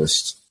been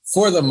noticed.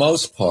 For the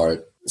most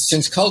part,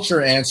 since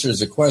culture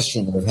answers a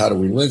question of how do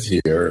we live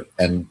here,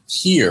 and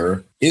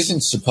here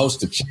isn't supposed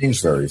to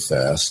change very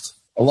fast,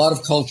 a lot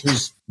of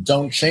cultures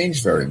don't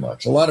change very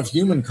much. A lot of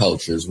human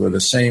cultures were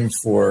the same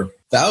for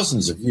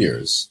thousands of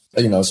years,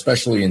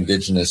 especially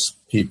indigenous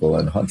people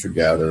and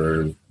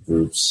hunter-gatherer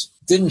groups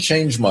didn't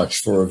change much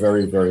for a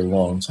very, very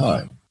long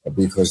time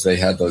because they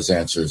had those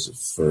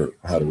answers for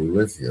how do we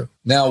live here.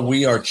 Now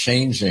we are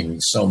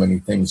changing so many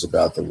things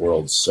about the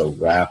world so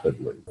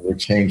rapidly. We're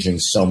changing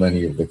so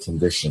many of the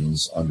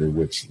conditions under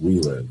which we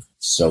live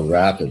so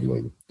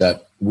rapidly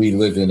that we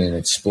live in an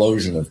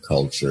explosion of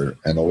culture,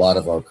 and a lot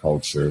of our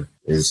culture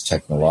is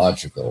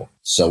technological.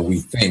 So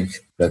we think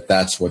that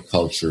that's what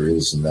culture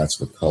is and that's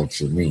what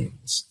culture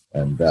means.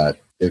 And that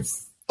if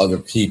other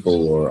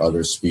people or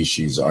other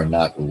species are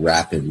not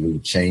rapidly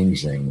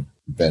changing,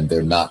 then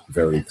they're not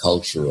very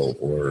cultural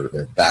or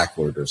they're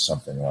backward or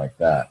something like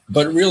that.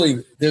 But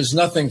really, there's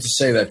nothing to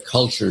say that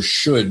culture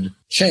should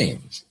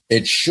change.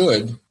 It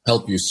should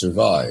help you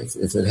survive.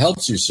 If it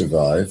helps you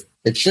survive,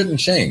 it shouldn't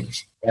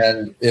change.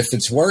 And if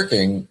it's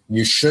working,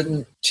 you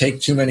shouldn't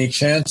take too many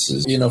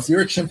chances. If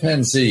you're a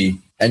chimpanzee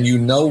and you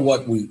know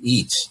what we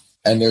eat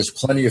and there's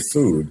plenty of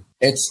food,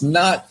 it's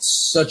not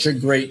such a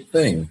great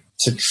thing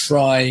to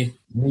try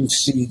new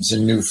seeds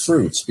and new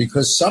fruits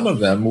because some of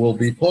them will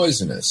be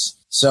poisonous.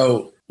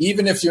 So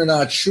even if you're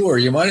not sure,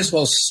 you might as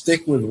well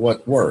stick with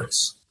what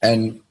works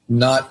and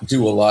not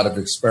do a lot of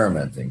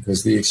experimenting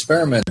because the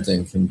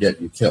experimenting can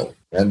get you killed.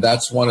 And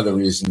that's one of the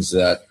reasons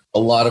that a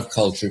lot of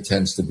culture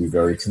tends to be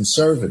very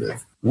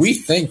conservative. We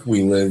think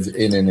we live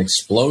in an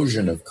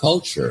explosion of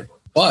culture,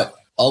 but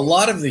a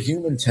lot of the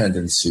human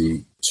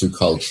tendency to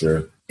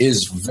culture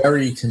is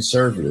very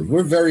conservative.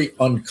 We're very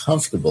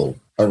uncomfortable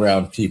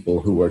around people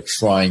who are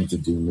trying to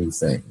do new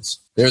things.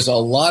 There's a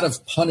lot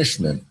of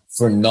punishment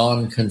for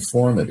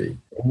nonconformity.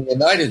 In the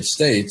United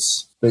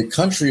States, the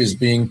country is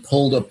being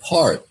pulled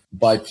apart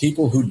by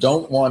people who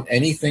don't want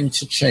anything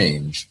to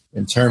change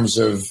in terms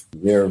of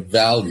their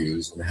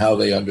values and how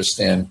they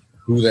understand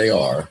who they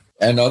are,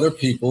 and other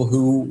people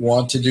who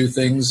want to do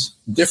things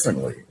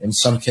differently, in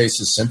some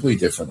cases simply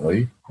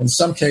differently, in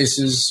some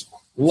cases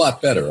a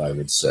lot better, I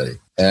would say.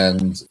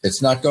 And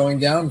it's not going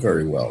down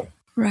very well.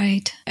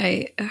 Right.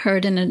 I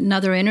heard in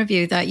another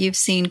interview that you've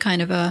seen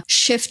kind of a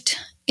shift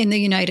in the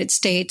United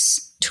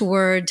States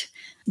toward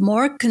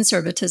more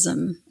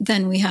conservatism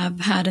than we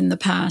have had in the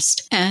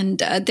past. And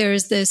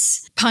there's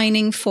this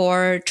pining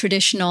for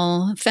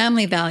traditional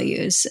family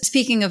values.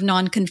 Speaking of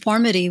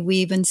nonconformity, we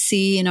even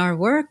see in our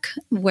work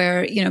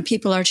where,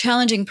 people are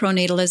challenging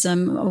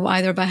pronatalism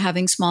either by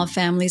having small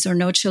families or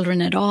no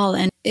children at all.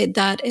 And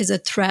that is a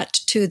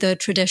threat to the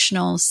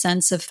traditional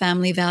sense of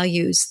family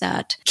values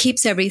that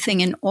keeps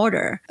everything in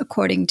order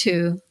according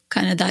to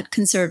kind of that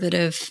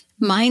conservative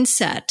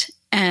mindset.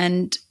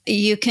 And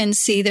you can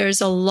see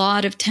there's a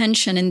lot of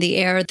tension in the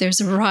air.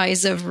 There's a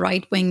rise of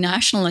right-wing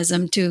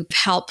nationalism to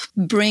help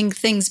bring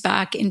things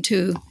back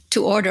into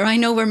order. I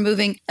know we're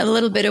moving a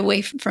little bit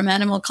away from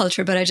animal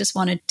culture, but I just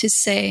wanted to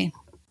say.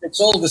 It's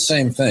all the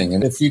same thing.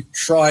 And if you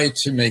try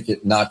to make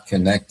it not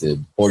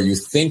connected, or you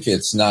think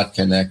it's not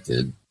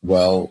connected,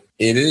 well,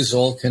 it is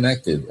all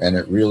connected, and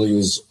it really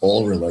is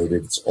all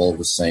related. It's all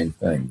the same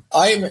thing.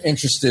 I'm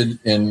interested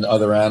in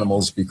other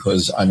animals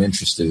because I'm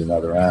interested in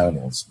other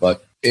animals,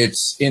 but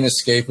it's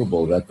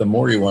inescapable that the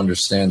more you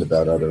understand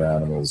about other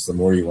animals, the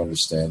more you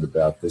understand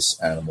about this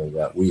animal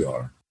that we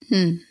are.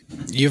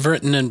 You've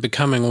written in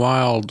Becoming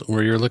Wild,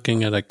 where you're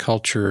looking at a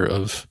culture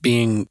of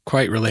being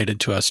quite related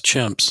to us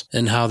chimps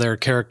and how they're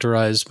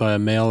characterized by a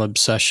male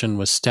obsession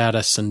with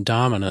status and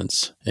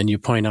dominance. And you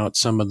point out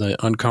some of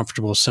the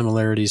uncomfortable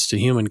similarities to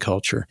human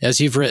culture. As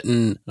you've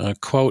written,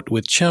 quote,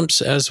 with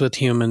chimps, as with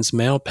humans,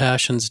 male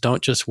passions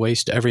don't just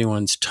waste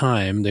everyone's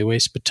time. They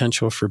waste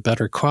potential for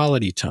better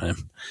quality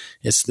time.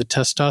 It's the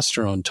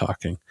testosterone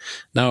talking.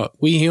 Now,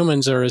 we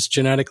humans are as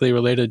genetically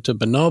related to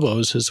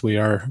bonobos as we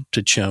are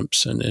to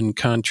chimps. And in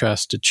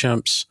contrast to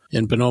chimps,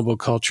 in bonobo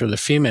culture, the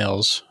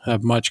females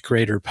have much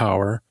greater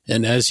power.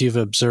 And as you've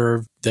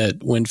observed,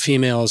 that when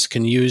females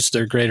can use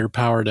their greater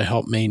power to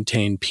help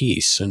maintain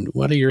peace. And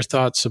what are your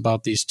thoughts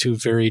about these two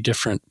very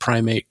different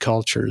primate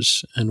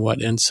cultures and what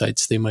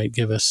insights they might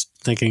give us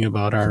thinking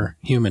about our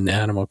human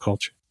animal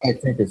culture? I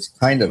think it's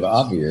kind of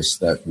obvious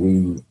that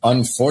we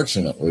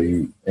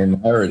unfortunately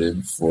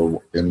inherited,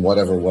 in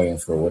whatever way and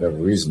for whatever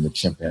reason, the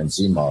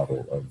chimpanzee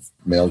model of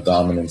male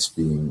dominance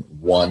being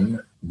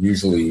won,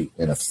 usually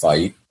in a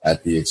fight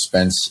at the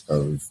expense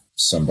of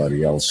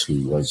somebody else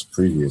who was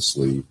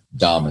previously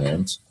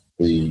dominant.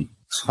 The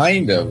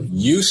kind of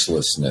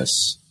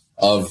uselessness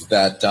of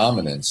that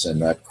dominance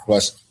and that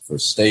quest for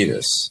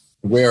status.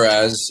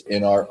 Whereas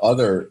in our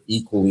other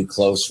equally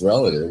close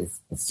relative,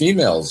 the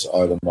females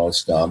are the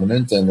most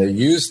dominant, and they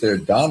use their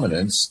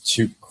dominance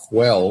to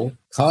quell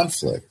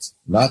conflict,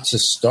 not to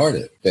start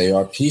it. They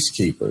are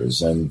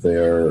peacekeepers, and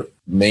their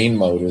main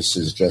modus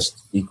is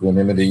just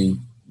equanimity.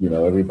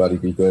 Everybody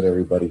be good,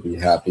 everybody be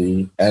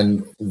happy.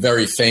 And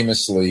very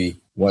famously,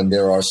 when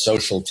there are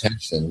social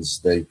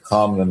tensions, they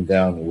calm them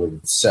down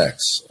with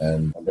sex,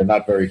 and they're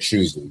not very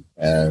choosy.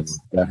 And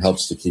that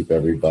helps to keep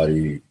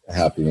everybody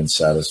happy and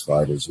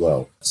satisfied as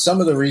well.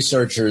 Some of the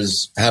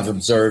researchers have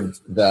observed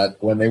that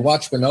when they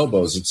watch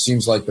bonobos, it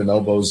seems like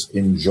bonobos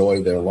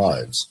enjoy their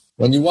lives.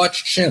 When you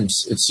watch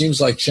chimps, it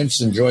seems like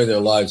chimps enjoy their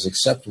lives,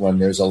 except when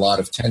there's a lot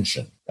of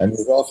tension. And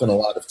there's often a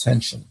lot of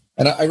tension.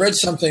 And I read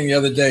something the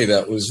other day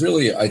that was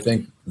really, I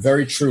think,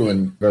 very true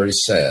and very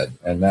sad.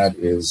 And that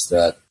is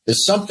that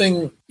there's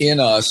something in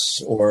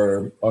us,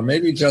 or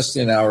maybe just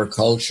in our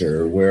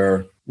culture,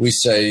 where we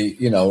say,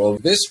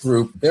 this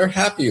group, they're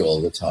happy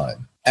all the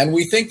time. And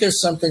we think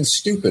there's something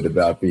stupid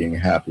about being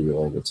happy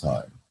all the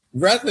time,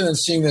 rather than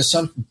seeing there's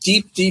some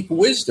deep, deep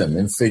wisdom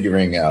in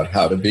figuring out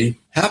how to be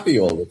happy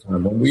all the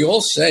time. When we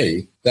all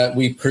say that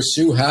we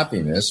pursue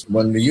happiness,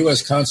 when the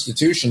U.S.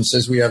 Constitution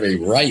says we have a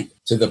right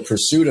to the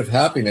pursuit of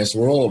happiness,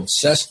 we're all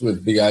obsessed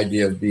with the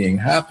idea of being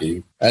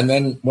happy. And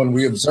then when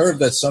we observe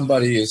that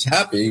somebody is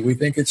happy, we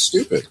think it's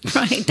stupid.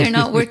 Right. They're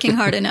not working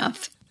hard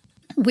enough.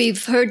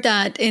 We've heard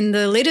that in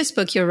the latest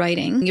book you're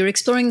writing. You're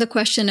exploring the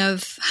question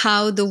of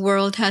how the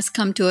world has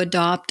come to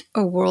adopt a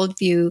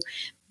worldview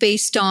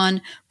based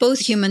on both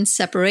human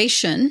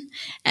separation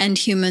and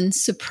human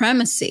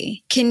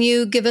supremacy. Can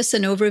you give us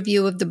an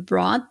overview of the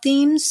broad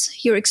themes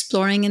you're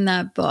exploring in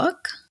that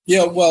book?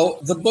 Yeah, well,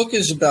 the book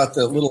is about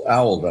the little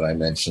owl that I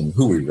mentioned,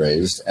 who we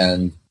raised.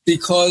 And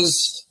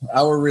because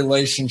our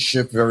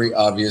relationship very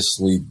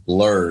obviously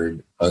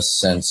blurred a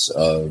sense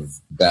of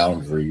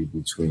boundary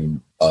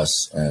between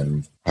us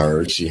and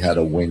her. She had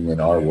a wing in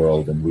our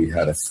world and we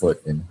had a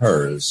foot in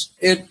hers.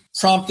 It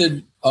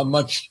prompted a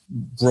much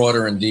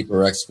broader and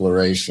deeper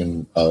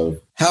exploration of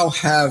how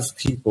have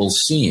people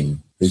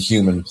seen the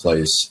human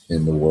place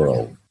in the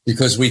world?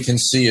 Because we can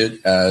see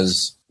it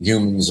as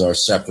humans are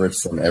separate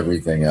from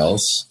everything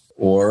else,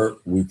 or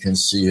we can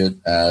see it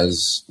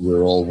as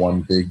we're all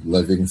one big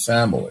living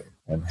family.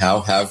 And how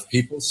have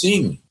people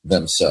seen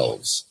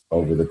themselves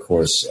over the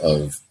course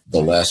of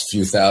the last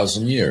few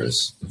thousand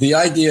years? The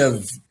idea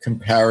of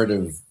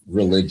comparative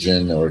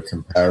religion or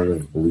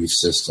comparative belief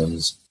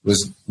systems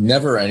was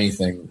never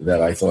anything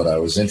that I thought I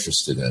was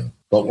interested in.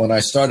 But when I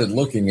started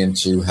looking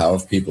into how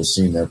have people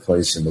seen their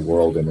place in the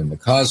world and in the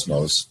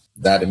cosmos,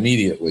 that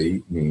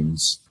immediately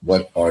means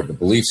what are the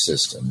belief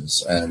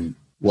systems? And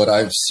what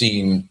I've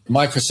seen,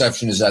 my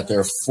perception is that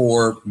there are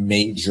four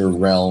major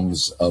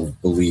realms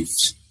of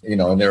beliefs,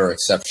 and there are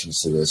exceptions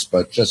to this,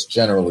 but just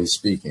generally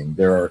speaking,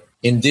 there are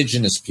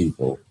indigenous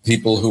people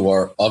who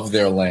are of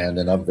their land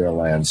and of their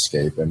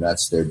landscape, and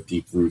that's their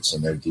deep roots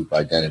and their deep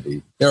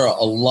identity. There are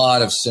a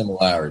lot of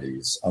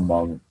similarities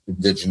among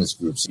indigenous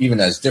groups, even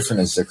as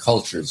different as their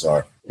cultures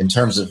are, in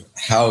terms of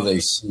how they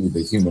see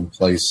the human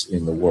place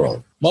in the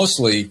world.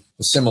 Mostly,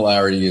 the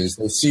similarity is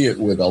they see it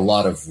with a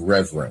lot of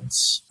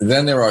reverence.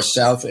 Then there are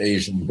South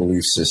Asian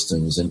belief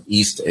systems and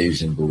East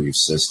Asian belief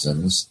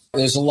systems.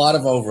 There's a lot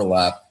of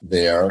overlap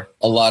there,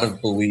 a lot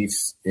of belief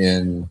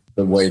in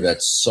the way that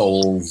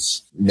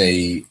souls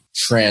may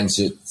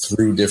transit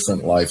through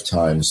different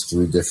lifetimes,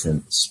 through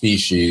different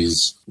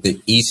species.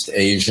 The East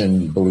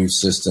Asian belief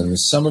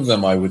systems, some of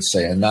them I would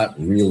say are not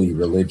really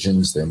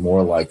religions. They're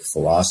more like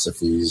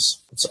philosophies.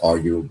 It's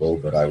arguable,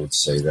 but I would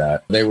say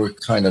that. They were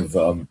kind of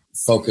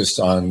focused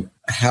on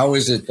how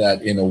is it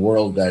that in a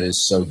world that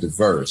is so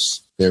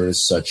diverse, there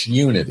is such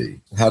unity?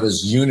 How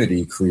does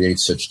unity create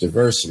such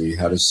diversity?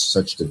 How does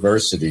such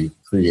diversity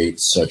create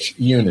such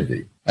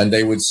unity? And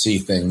they would see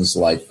things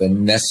like the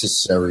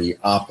necessary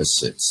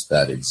opposites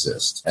that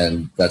exist.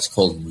 And that's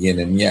called yin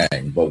and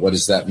yang. But what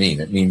does that mean?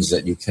 It means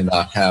that you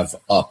cannot have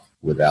up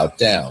without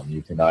down.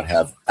 You cannot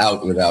have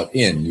out without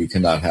in. You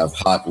cannot have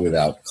hot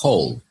without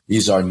cold.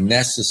 These are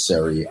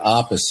necessary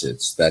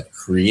opposites that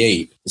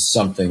create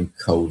something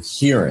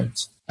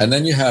coherent. And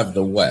then you have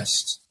the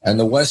West. And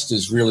the West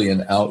is really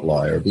an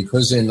outlier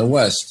because in the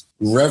West,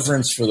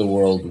 reverence for the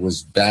world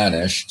was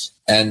banished.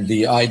 And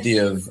the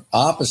idea of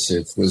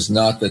opposites was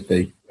not that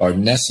they are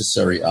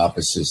necessary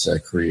opposites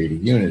that create a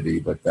unity,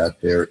 but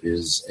that there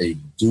is a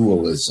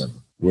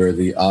dualism where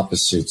the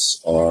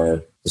opposites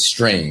are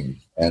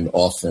estranged and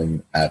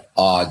often at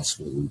odds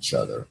with each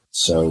other.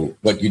 So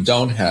what you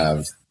don't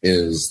have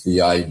is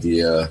the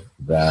idea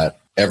that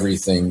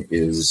everything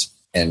is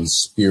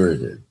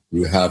enspirited.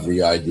 You have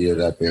the idea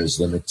that there's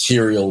the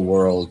material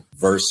world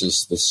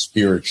versus the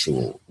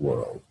spiritual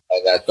world,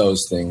 and that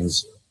those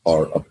things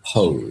are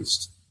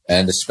opposed.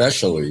 And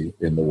especially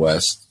in the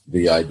West,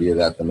 the idea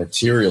that the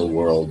material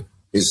world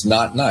is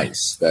not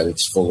nice, that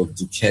it's full of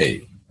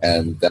decay,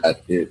 and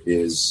that it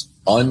is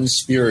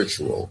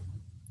unspiritual,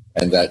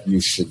 and that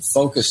you should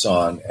focus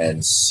on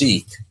and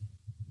seek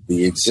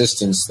the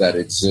existence that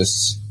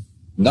exists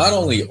not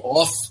only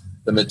off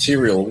the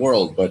material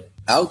world, but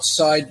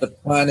outside the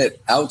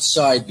planet,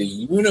 outside the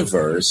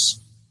universe,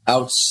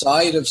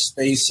 outside of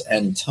space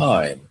and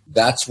time.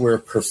 That's where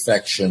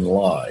perfection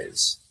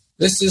lies.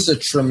 This is a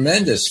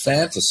tremendous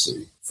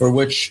fantasy for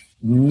which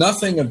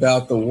nothing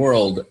about the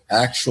world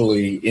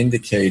actually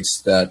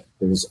indicates that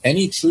there was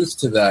any truth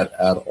to that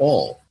at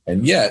all.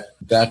 And yet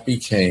that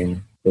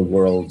became the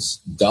world's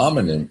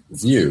dominant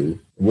view,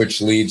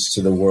 which leads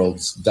to the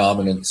world's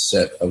dominant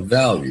set of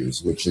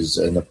values, which is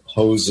an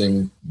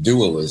opposing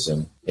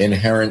dualism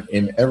inherent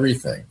in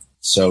everything.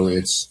 So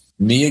it's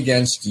me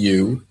against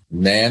you,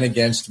 man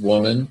against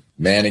woman,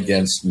 man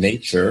against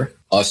nature,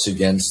 us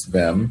against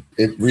them.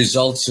 It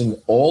results in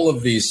all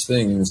of these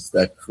things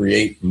that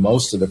create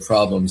most of the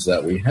problems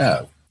that we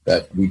have,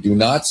 that we do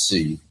not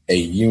see a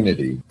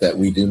unity, that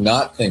we do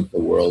not think the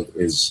world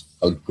is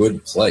a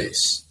good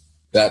place,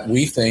 that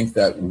we think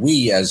that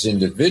we as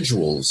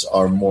individuals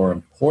are more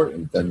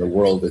important than the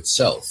world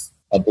itself,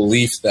 a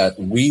belief that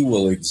we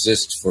will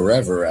exist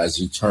forever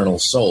as eternal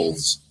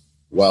souls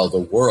while the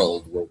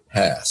world will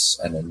pass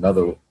and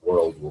another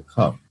world will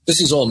come.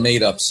 This is all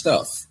made up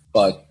stuff,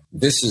 but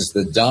this is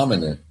the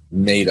dominant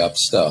made up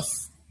stuff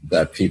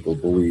that people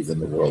believe in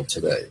the world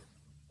today.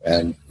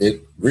 And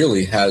it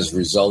really has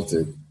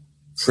resulted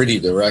pretty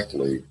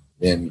directly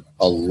in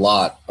a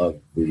lot of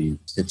the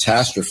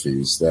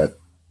catastrophes that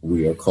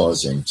we are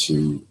causing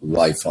to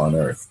life on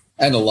Earth,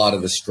 and a lot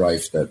of the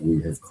strife that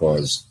we have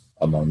caused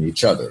among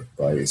each other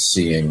by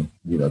seeing,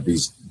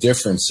 these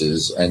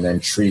differences and then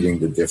treating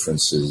the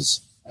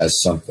differences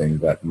as something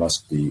that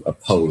must be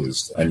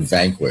opposed and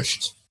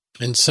vanquished.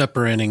 And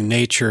separating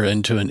nature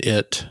into an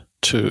it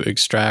to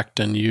extract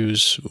and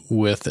use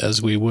with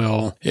as we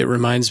will. It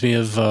reminds me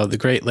of the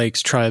Great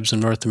Lakes tribes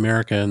in North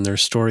America and their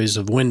stories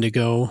of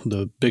Wendigo,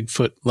 the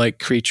Bigfoot-like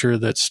creature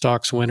that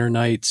stalks winter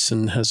nights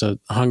and has a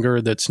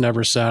hunger that's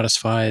never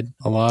satisfied.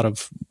 A lot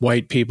of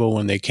white people,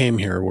 when they came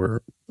here,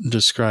 were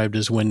described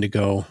as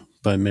Wendigo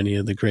by many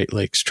of the Great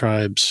Lakes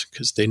tribes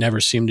because they never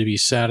seemed to be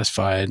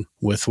satisfied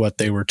with what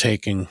they were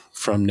taking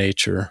from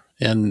nature.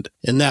 And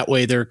in that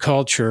way, their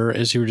culture,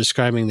 as you were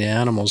describing the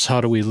animals,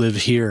 how do we live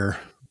here?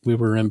 We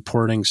were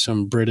importing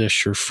some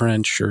British or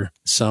French or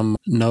some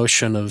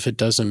notion of it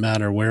doesn't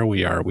matter where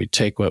we are. We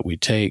take what we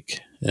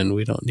take, and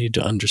we don't need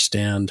to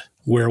understand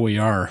where we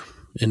are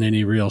in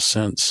any real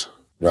sense.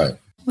 Right.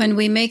 When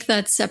we make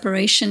that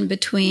separation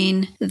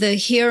between the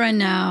here and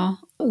now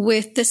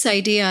with this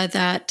idea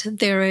that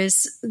there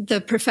is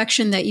the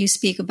perfection that you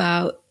speak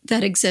about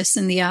that exists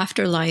in the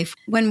afterlife,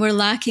 when we're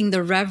lacking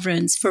the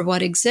reverence for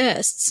what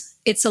exists,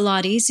 it's a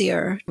lot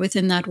easier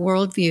within that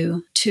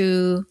worldview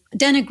to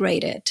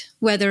denigrate it,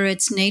 whether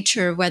it's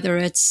nature, whether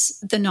it's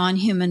the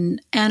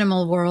non-human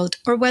animal world,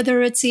 or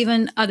whether it's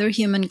even other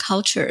human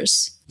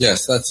cultures.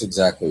 Yes, that's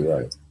exactly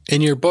right.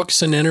 In your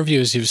books and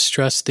interviews, you've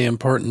stressed the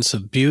importance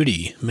of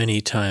beauty many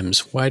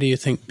times. Why do you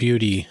think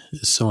beauty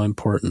is so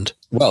important?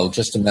 Well,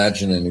 just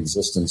imagine an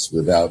existence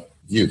without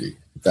beauty.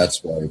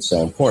 That's why it's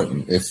so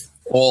important. If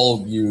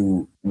all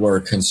you were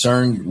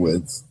concerned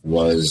with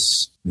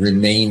was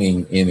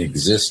remaining in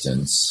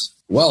existence,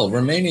 well,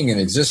 remaining in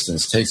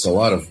existence takes a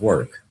lot of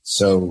work.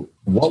 So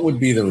what would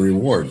be the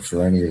reward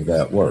for any of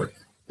that work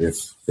if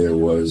there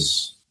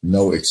was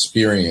no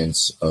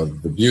experience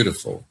of the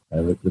beautiful?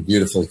 And the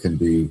beautiful can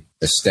be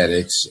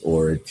aesthetics,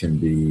 or it can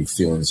be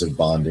feelings of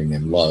bonding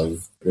and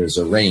love. There's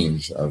a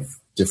range of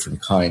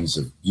different kinds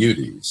of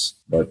beauties.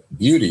 But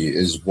beauty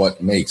is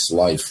what makes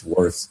life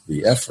worth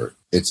the effort.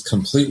 It's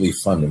completely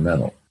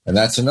fundamental. And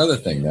that's another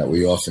thing that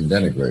we often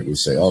denigrate. We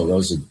say, oh,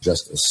 those are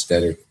just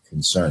aesthetic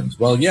concerns.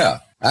 Well, yeah,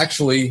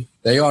 actually,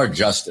 they are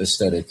just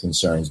aesthetic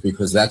concerns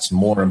because that's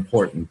more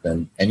important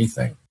than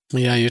anything.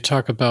 Yeah, you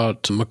talk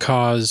about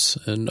macaws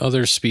and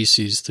other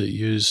species that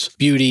use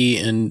beauty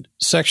in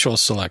sexual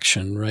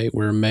selection, right?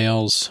 Where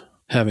males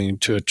having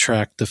to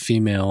attract the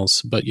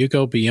females, but you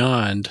go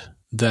beyond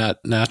that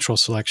natural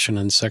selection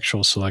and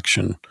sexual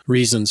selection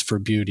reasons for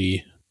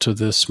beauty to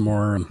this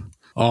more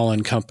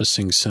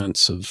all-encompassing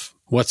sense of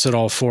what's it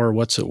all for,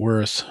 what's it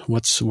worth,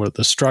 what's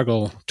the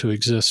struggle to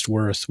exist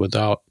worth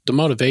without the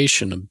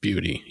motivation of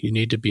beauty. You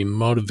need to be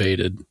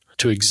motivated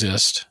to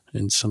exist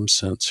in some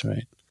sense,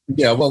 right?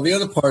 Yeah, well, the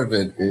other part of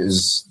it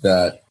is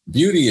that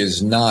beauty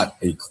is not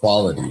a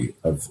quality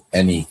of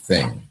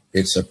anything.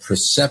 It's a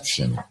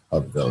perception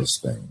of those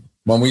things.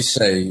 When we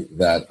say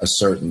that a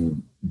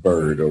certain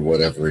bird or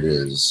whatever it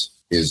is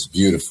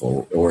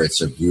beautiful or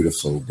it's a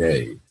beautiful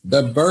day,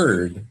 the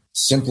bird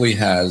simply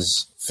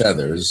has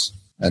feathers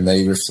and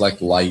they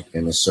reflect light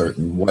in a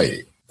certain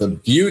way. The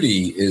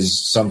beauty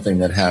is something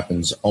that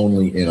happens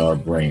only in our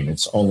brain.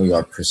 It's only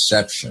our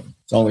perception.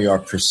 It's only our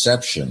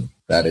perception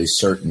that a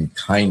certain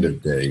kind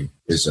of day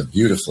is a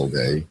beautiful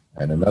day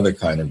and another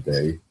kind of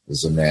day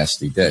is a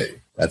nasty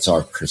day. That's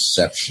our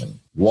perception.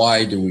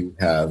 Why do we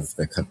have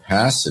the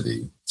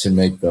capacity to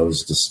make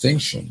those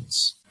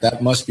distinctions?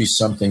 That must be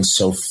something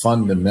so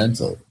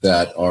fundamental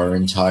that our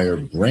entire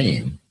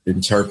brain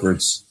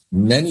interprets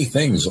many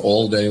things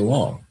all day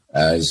long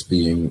as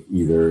being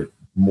either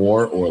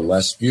more or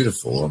less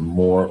beautiful or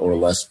more or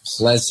less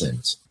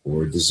pleasant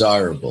or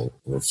desirable,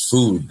 or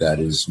food that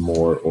is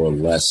more or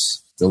less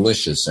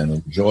delicious and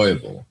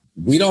enjoyable.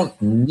 We don't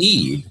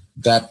need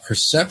that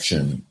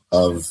perception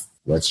of,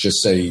 let's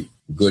just say,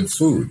 good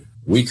food.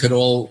 We could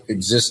all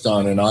exist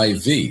on an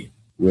IV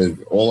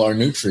with all our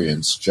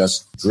nutrients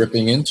just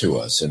dripping into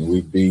us and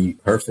we'd be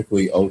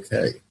perfectly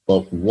okay.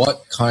 But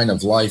what kind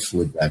of life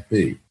would that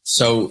be?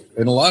 So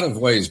in a lot of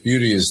ways,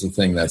 beauty is the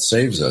thing that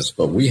saves us,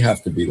 but we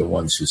have to be the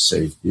ones who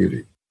save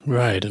beauty.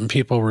 Right. And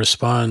people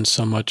respond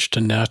so much to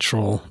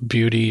natural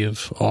beauty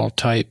of all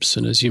types.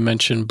 And as you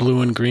mentioned,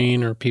 blue and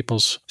green are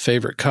people's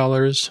favorite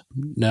colors,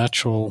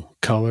 natural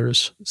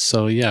colors.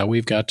 So yeah,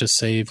 we've got to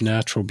save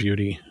natural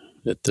beauty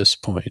at this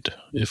point.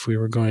 If we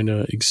were going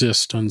to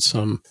exist on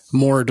some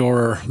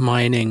Mordor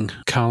mining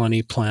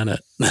colony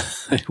planet,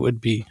 it would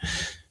be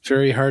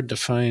very hard to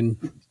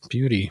find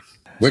beauty.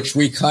 Which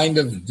we kind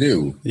of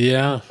do.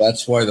 Yeah.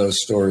 That's why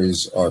those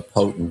stories are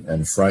potent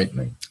and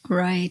frightening.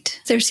 Right.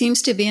 There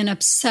seems to be an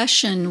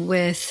obsession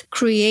with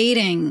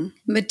creating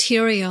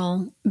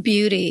material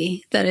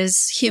beauty that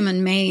is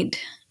human-made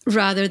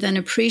rather than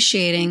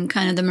appreciating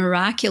kind of the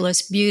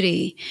miraculous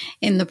beauty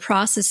in the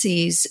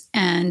processes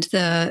and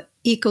the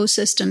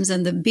ecosystems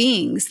and the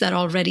beings that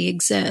already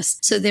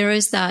exist. So there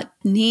is that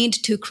need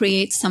to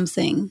create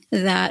something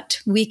that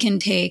we can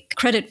take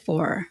credit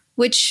for,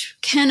 which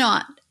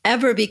cannot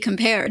ever be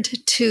compared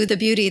to the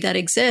beauty that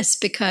exists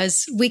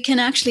because we can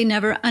actually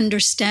never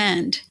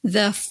understand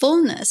the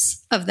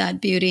fullness of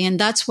that beauty. And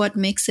that's what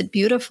makes it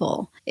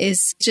beautiful,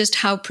 is just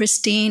how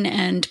pristine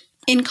and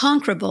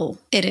inconquerable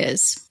it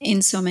is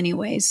in so many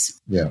ways.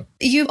 Yeah.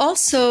 You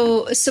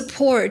also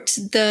support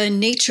the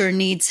Nature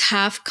Needs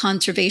Half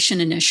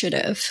Conservation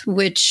Initiative,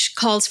 which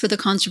calls for the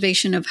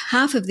conservation of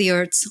half of the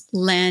Earth's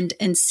land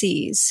and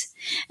seas.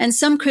 And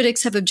some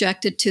critics have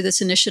objected to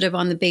this initiative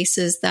on the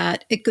basis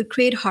that it could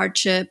create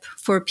hardship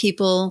for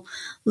people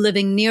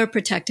living near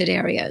protected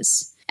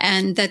areas,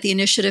 and that the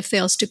initiative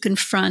fails to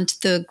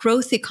confront the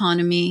growth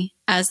economy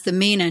as the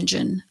main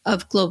engine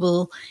of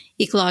global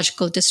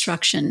ecological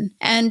destruction.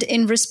 And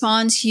in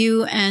response,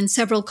 you and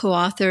several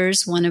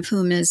co-authors, one of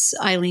whom is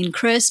Eileen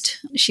Christ,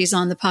 she's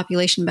on the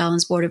Population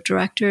Balance Board of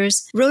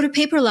Directors, wrote a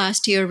paper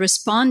last year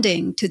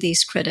responding to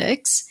these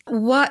critics.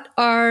 What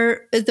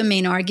are the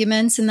main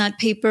arguments in that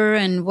paper,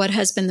 and what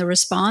has been the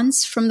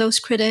response from those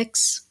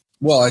critics?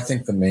 Well, I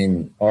think the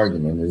main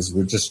argument is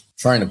we're just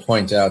trying to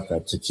point out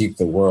that to keep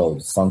the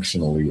world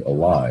functionally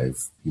alive,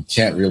 you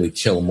can't really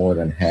kill more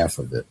than half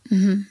of it.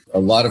 Mm-hmm. A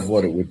lot of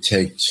what it would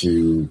take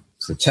to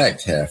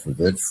protect half of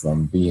it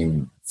from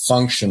being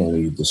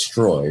functionally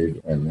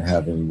destroyed and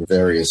having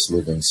various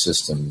living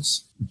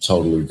systems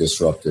totally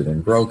disrupted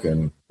and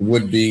broken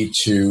would be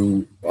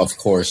to, of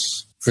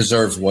course,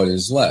 preserve what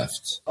is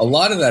left. A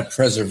lot of that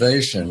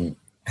preservation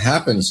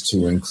happens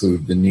to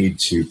include the need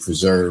to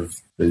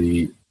preserve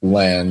the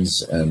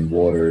lands and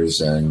waters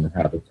and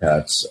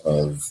habitats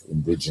of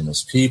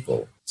indigenous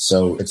people.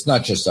 So it's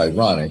not just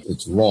ironic,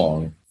 it's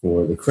wrong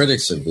for the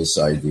critics of this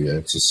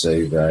idea to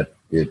say that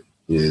it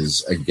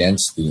is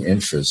against the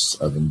interests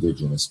of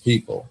indigenous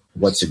people.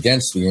 What's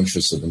against the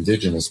interests of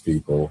indigenous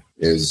people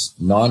is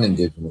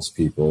non-indigenous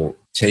people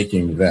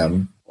taking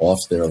them off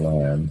their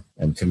land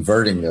and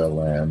converting their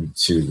land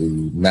to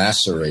the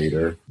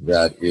macerator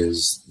that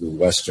is the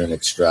Western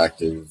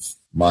extractive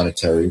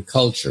monetary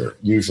culture,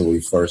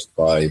 usually first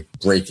by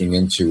breaking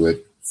into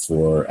it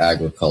for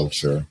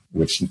agriculture,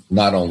 which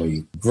not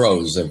only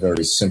grows a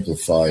very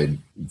simplified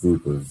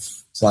group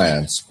of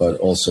plants, but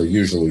also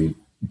usually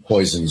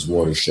poisons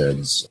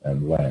watersheds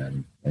and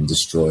land and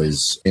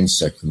destroys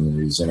insect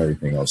communities and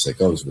everything else that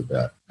goes with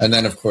that. And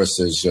then, of course,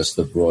 there's just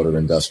the broader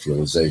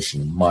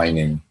industrialization,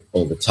 mining,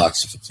 all the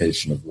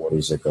toxification of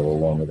waters that go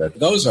along with that.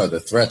 Those are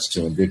the threats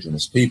to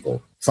indigenous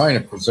people. Trying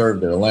to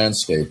preserve their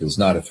landscape is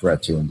not a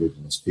threat to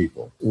indigenous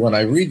people. When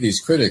I read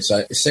these critics,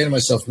 I say to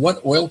myself,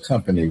 what oil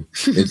company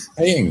is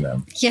paying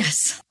them?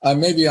 Yes.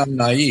 Maybe I'm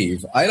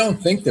naive. I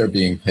don't think they're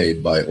being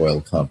paid by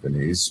oil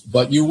companies,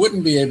 but you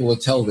wouldn't be able to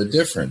tell the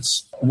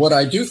difference. What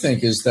I do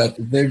think is that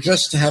they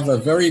just have a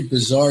very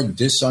bizarre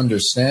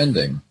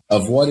misunderstanding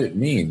of what it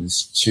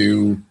means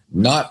to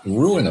not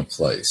ruin a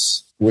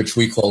place, which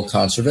we call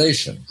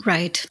conservation.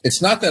 Right.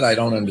 It's not that I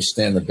don't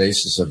understand the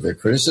basis of their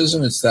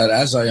criticism. It's that,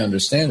 as I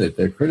understand it,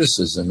 their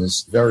criticism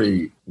is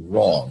very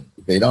wrong.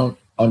 They don't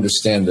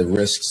understand the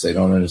risks. They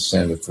don't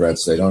understand the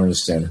threats. They don't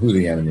understand who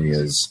the enemy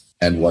is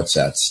and what's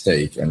at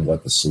stake and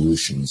what the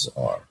solutions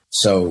are.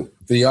 So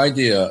the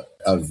idea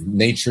of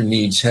nature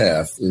needs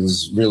half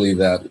is really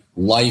that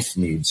life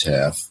needs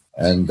half,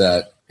 and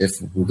that if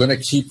we're going to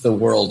keep the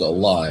world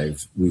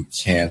alive, we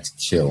can't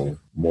kill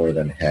more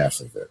than half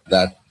of it.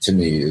 That, to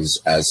me,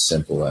 is as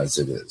simple as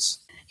it is.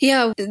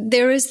 Yeah,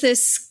 there is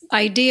this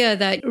idea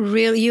that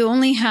really you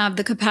only have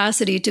the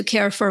capacity to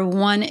care for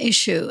one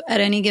issue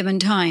at any given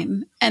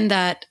time, and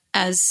that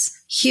as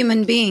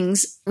human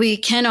beings, we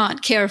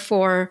cannot care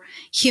for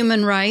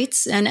human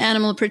rights and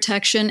animal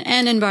protection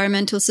and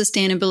environmental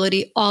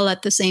sustainability all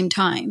at the same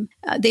time.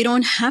 They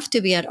don't have to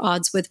be at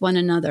odds with one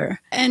another.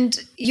 And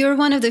you're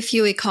one of the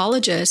few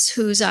ecologists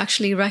who's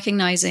actually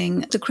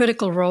recognizing the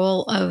critical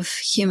role of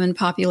human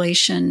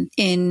population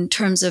in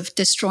terms of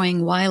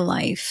destroying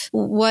wildlife.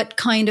 What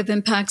kind of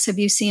impacts have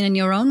you seen in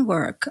your own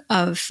work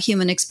of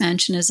human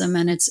expansionism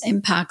and its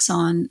impacts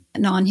on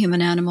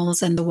non-human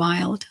animals and the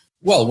wild?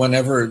 Well,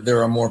 whenever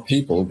there are more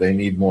people, they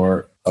need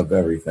more of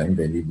everything.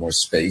 They need more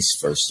space,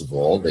 first of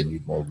all. They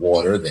need more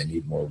water. They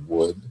need more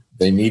wood.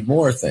 They need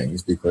more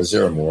things because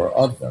there are more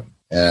of them.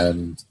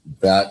 And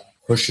that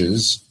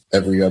pushes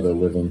every other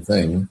living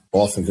thing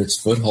off of its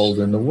foothold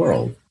in the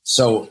world.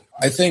 So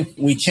I think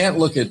we can't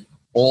look at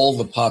all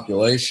the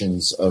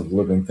populations of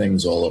living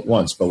things all at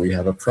once, but we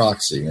have a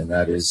proxy, and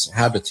that is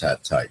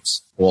habitat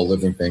types. All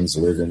living things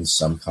live in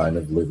some kind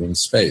of living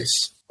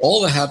space. All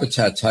the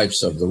habitat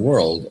types of the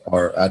world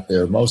are at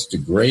their most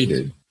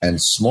degraded and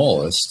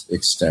smallest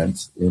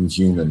extent in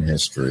human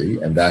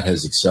history, and that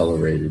has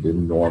accelerated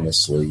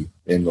enormously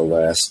in the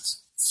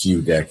last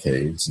few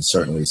decades, and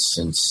certainly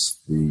since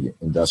the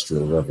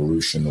Industrial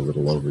Revolution a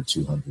little over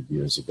 200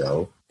 years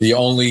ago. The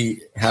only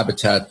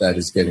habitat that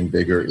is getting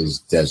bigger is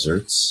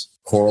deserts.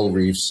 Coral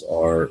reefs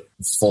are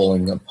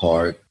falling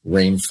apart.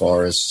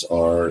 Rainforests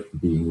are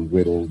being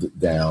whittled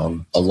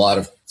down. A lot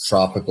of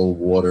tropical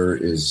water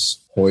is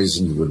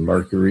poisoned with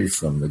mercury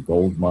from the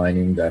gold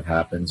mining that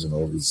happens in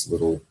all these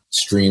little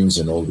streams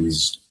and all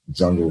these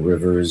jungle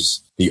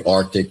rivers. The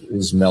Arctic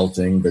is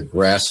melting. The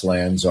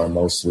grasslands are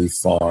mostly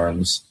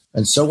farms.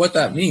 And so what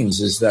that means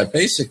is that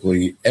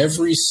basically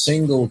every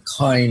single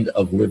kind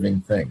of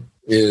living thing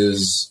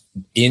is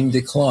in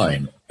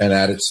decline and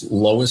at its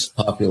lowest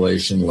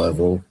population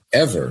level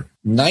ever.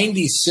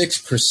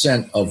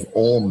 96% of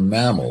all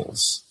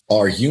mammals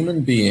are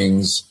human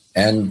beings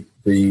and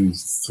the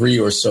 3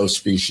 or so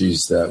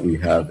species that we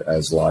have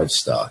as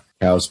livestock,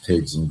 cows,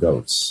 pigs, and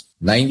goats.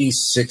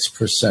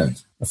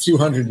 96%. A few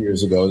hundred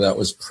years ago, that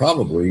was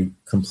probably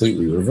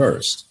completely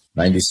reversed.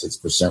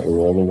 96% were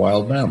all the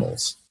wild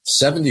mammals.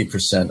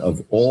 70%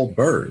 of all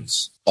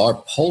birds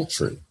are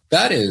poultry.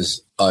 That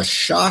is a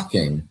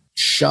shocking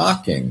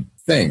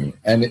thing.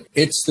 And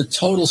it's the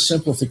total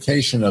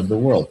simplification of the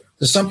world.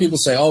 So some people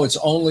say, oh, it's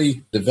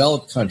only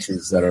developed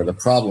countries that are the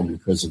problem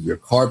because of your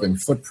carbon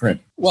footprint.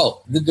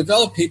 Well, the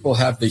developed people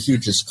have the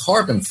hugest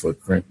carbon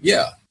footprint,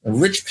 yeah. And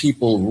rich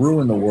people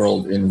ruin the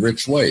world in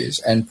rich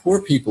ways, and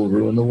poor people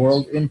ruin the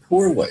world in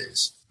poor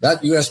ways.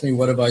 That, you asked me,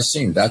 what have I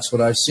seen? That's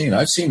what I've seen.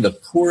 I've seen the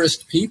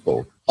poorest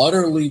people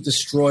utterly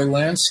destroy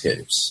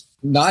landscapes,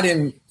 not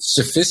in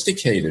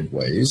sophisticated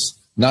ways,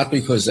 not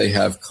because they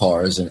have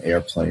cars and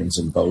airplanes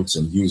and boats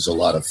and use a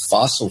lot of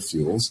fossil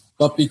fuels,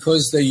 but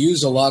because they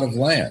use a lot of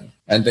land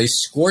and they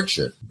scorch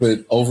it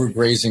with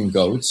overgrazing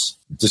goats,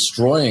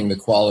 destroying the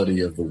quality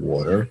of the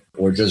water,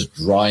 or just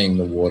drying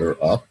the water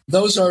up.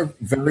 Those are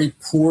very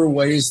poor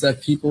ways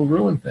that people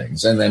ruin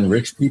things. And then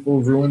rich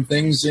people ruin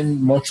things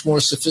in much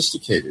more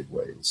sophisticated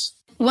ways.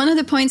 One of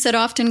the points that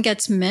often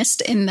gets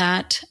missed in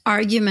that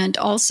argument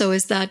also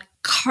is that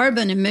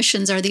carbon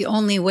emissions are the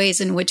only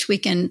ways in which we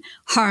can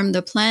harm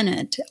the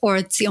planet, or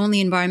it's the only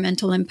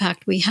environmental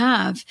impact we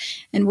have.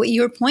 And what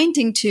you're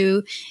pointing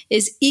to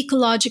is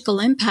ecological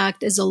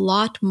impact is a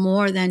lot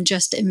more than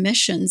just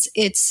emissions.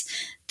 It's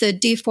the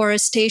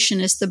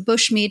deforestation, it's the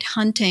bushmeat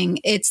hunting,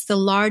 it's the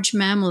large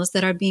mammals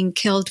that are being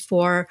killed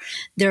for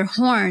their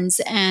horns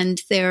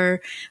and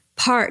their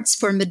parts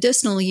for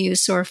medicinal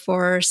use or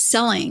for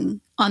selling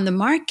on the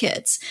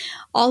markets.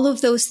 All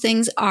of those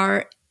things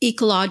are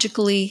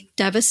ecologically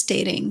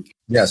devastating.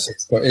 Yes,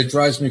 it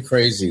drives me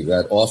crazy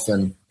that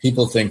often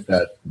people think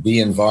that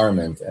the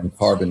environment and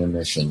carbon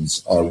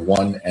emissions are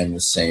one and the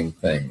same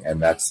thing,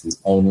 and that's the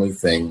only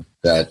thing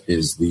that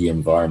is the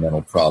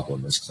environmental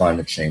problem, is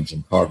climate change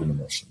and carbon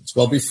emissions.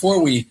 Well,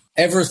 before we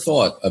ever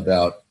thought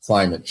about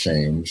climate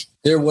change,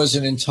 there was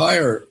an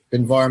entire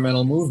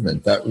environmental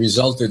movement that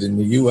resulted in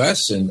the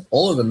U.S. and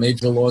all of the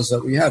major laws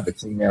that we have, the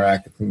Clean Air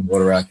Act, the Clean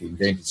Water Act, the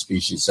Endangered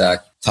Species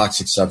Act,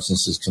 Toxic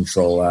Substances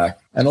Control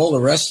Act, and all the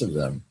rest of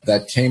them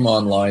that came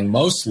online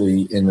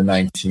mostly in the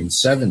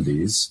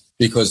 1970s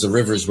because the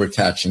rivers were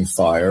catching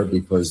fire,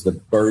 because the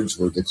birds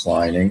were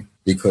declining,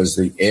 because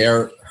the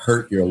air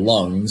hurt your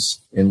lungs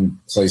in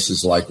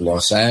places like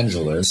Los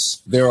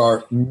Angeles. There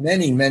are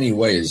many, many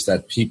ways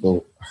that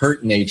people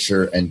hurt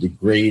nature and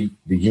degrade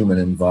the human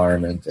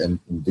environment and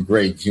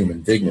degrade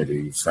human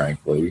dignity,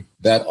 frankly,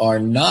 that are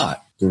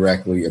not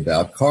directly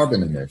about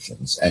carbon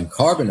emissions. And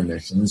carbon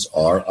emissions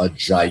are a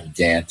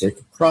gigantic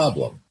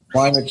problem.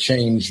 Climate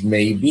change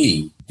may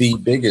be the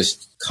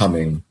biggest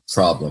coming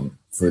problem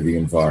for the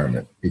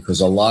environment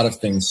because a lot of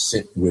things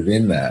sit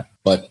within that.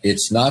 But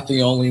it's not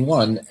the only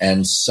one,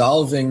 and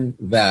solving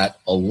that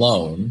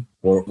alone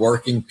or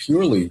working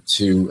purely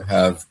to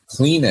have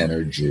clean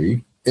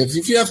energy,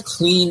 if you have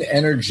clean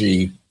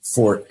energy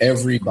for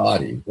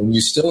everybody, then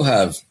you still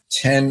have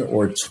 10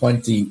 or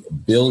 20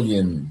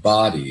 billion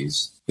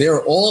bodies.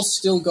 They're all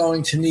still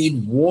going to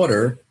need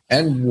water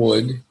and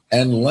wood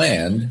and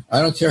land.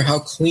 I don't care how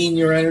clean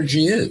your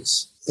energy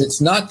is.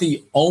 It's not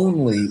the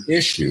only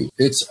issue.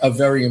 It's a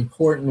very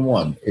important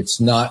one.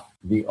 It's not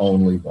the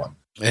only one.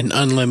 And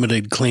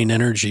unlimited clean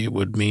energy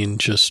would mean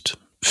just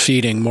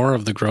feeding more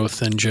of the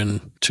growth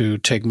engine to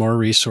take more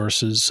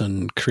resources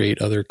and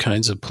create other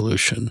kinds of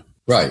pollution.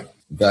 Right.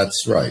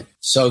 That's right.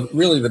 So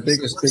really the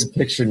biggest big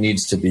picture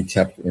needs to be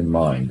kept in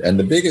mind. And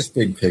the biggest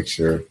big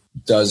picture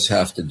does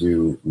have to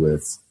do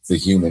with the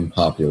human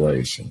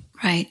population.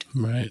 Right.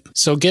 Right.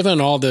 So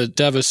given all the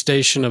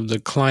devastation of the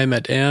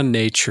climate and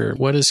nature,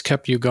 what has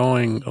kept you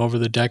going over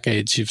the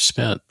decades you've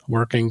spent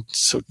working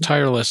so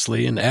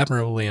tirelessly and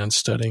admirably on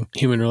studying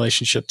human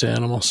relationship to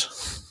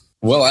animals?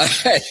 Well, I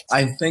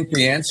think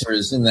the answer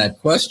is in that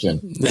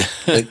question.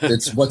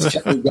 It's what's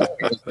kept me going.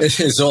 It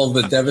is all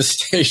the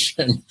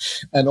devastation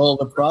and all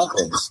the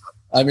problems.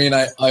 I mean,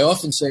 I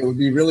often say it would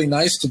be really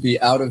nice to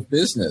be out of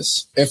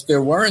business. If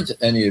there weren't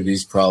any of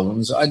these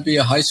problems, I'd be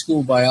a high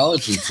school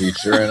biology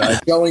teacher and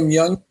I'd showing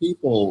young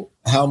people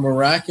how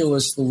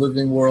miraculous the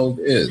living world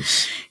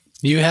is.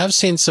 You have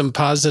seen some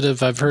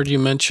positive. I've heard you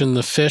mention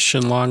the fish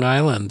in Long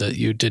Island that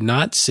you did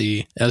not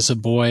see as a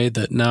boy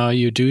that now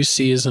you do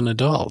see as an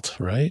adult,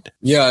 right?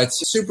 Yeah, it's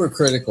super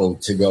critical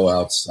to go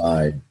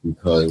outside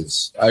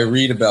because I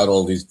read about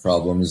all these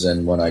problems,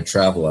 and when I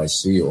travel, I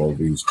see all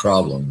these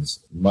problems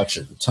much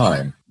of the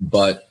time.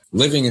 But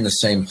living in the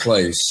same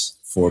place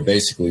for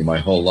basically my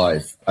whole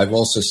life, I've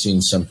also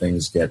seen some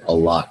things get a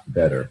lot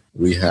better.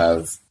 We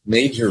have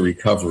major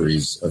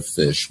recoveries of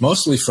fish,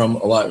 mostly from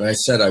a lot. I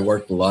said I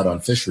worked a lot on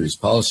fisheries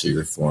policy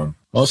reform,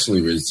 mostly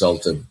a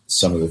result of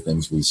some of the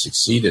things we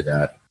succeeded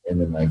at in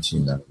the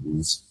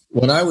 1990s.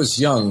 When I was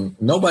young,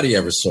 nobody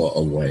ever saw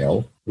a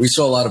whale. We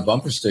saw a lot of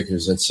bumper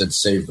stickers that said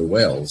save the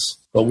whales,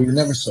 but we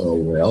never saw a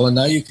whale. And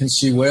now you can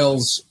see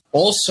whales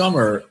all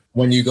summer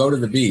when you go to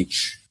the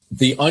beach.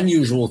 The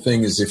unusual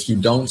thing is if you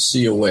don't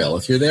see a whale,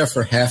 if you're there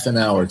for half an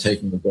hour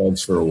taking the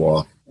dogs for a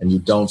walk and you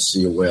don't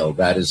see a whale,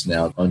 that is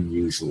now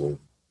unusual.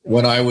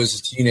 When I was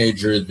a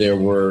teenager, there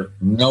were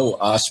no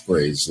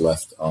ospreys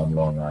left on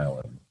Long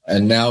Island,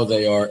 and now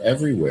they are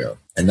everywhere.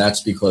 And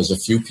that's because a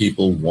few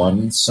people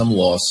won some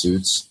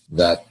lawsuits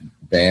that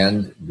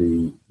banned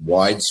the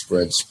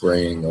widespread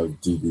spraying of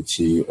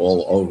DDT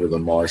all over the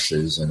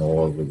marshes and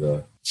all over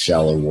the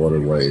shallow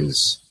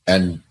waterways.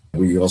 And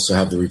we also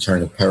have the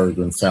return of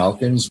peregrine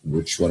falcons,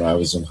 which when I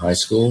was in high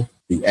school,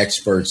 the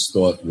experts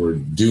thought were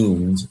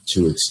doomed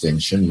to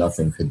extinction.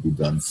 Nothing could be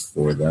done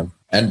for them.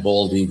 And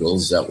bald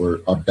eagles that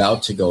were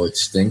about to go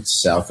extinct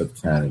south of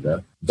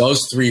Canada.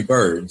 Those three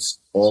birds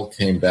all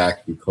came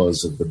back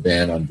because of the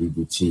ban on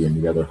DDT and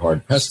the other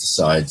hard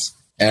pesticides,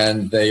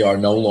 and they are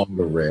no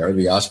longer rare.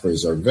 The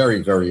ospreys are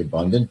very, very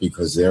abundant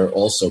because they're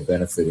also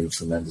benefiting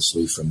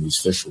tremendously from these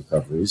fish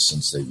recoveries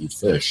since they eat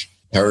fish.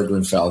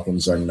 Peregrine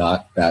falcons are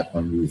not that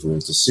unusual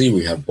to see.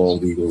 We have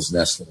bald eagles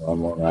nesting on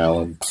Long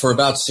Island. For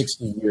about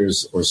 60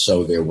 years or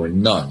so, there were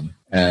none.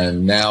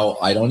 And now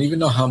I don't even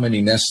know how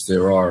many nests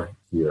there are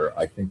here.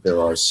 I think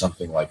there are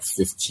something like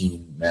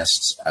 15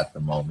 nests at the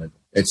moment.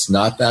 It's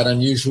not that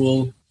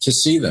unusual to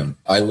see them.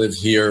 I live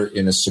here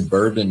in a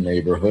suburban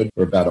neighborhood.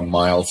 We're about a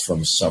mile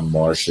from some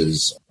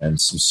marshes and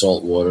some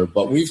salt water,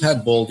 but we've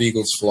had bald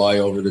eagles fly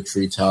over the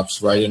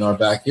treetops right in our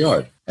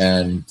backyard.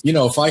 And, you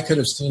know, if I could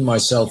have seen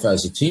myself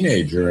as a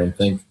teenager and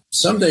think,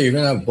 someday you're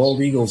going to have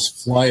bald eagles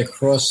fly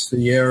across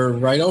the air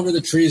right over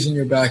the trees in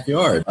your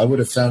backyard, I would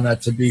have found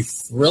that to be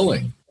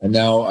thrilling. And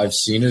now I've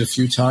seen it a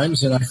few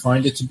times and I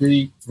find it to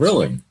be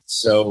thrilling.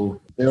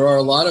 So There are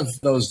a lot of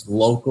those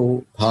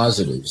local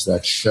positives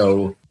that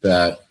show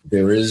that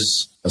there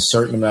is a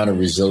certain amount of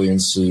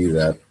resiliency,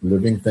 that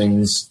living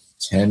things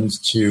tend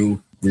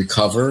to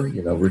recover.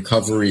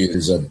 Recovery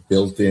is a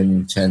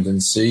built-in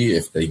tendency.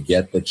 If they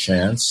get the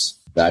chance,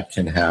 that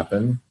can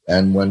happen.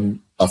 And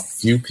when a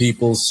few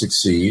people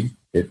succeed,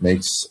 it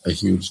makes a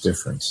huge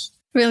difference.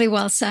 Really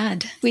well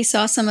said. We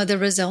saw some of the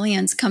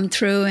resilience come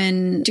through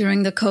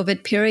during the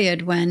COVID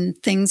period when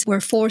things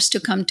were forced to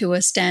come to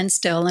a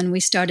standstill and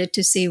we started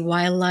to see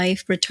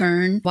wildlife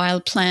return.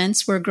 Wild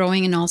plants were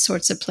growing in all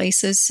sorts of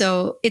places.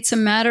 So it's a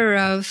matter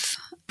of,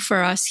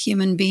 for us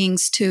human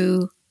beings,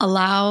 to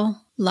allow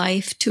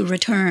life to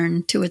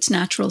return to its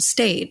natural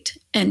state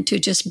and to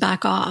just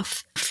back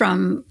off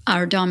from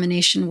our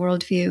domination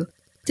worldview.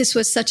 This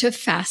was such a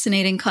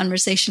fascinating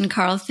conversation,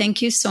 Carl.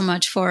 Thank you so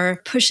much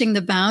for pushing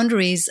the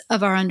boundaries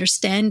of our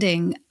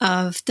understanding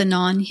of the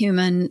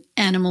non-human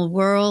animal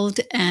world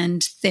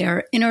and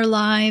their inner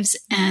lives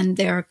and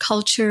their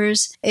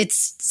cultures.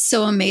 It's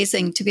so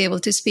amazing to be able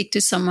to speak to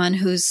someone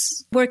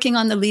who's working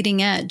on the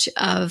leading edge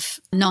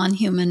of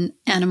non-human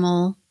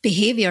animal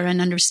behavior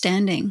and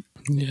understanding.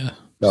 Yeah.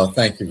 Well,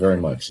 thank you very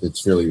much.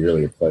 It's really,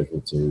 really a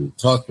pleasure to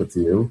talk with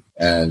you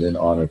and an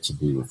honor to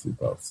be with you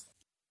both.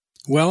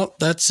 Well,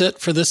 that's it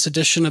for this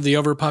edition of the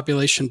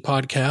Overpopulation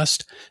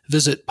Podcast.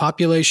 Visit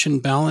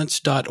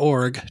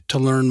populationbalance.org to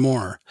learn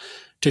more.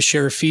 To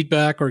share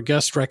feedback or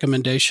guest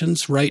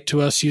recommendations, write to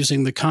us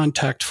using the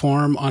contact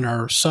form on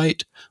our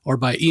site or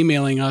by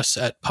emailing us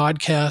at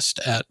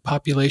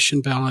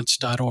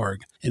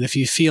podcast@populationbalance.org. And if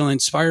you feel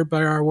inspired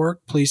by our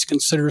work, please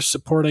consider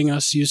supporting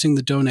us using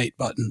the donate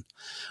button.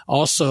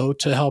 Also,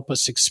 to help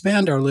us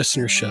expand our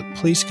listenership,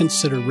 please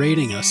consider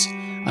rating us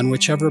on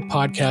whichever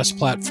podcast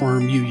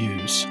platform you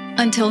use.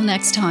 Until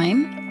next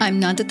time,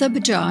 I'm Nandita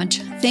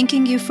Bajaj,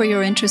 thanking you for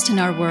your interest in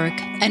our work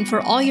and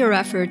for all your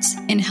efforts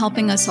in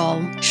helping us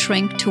all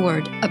shrink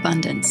toward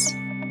abundance.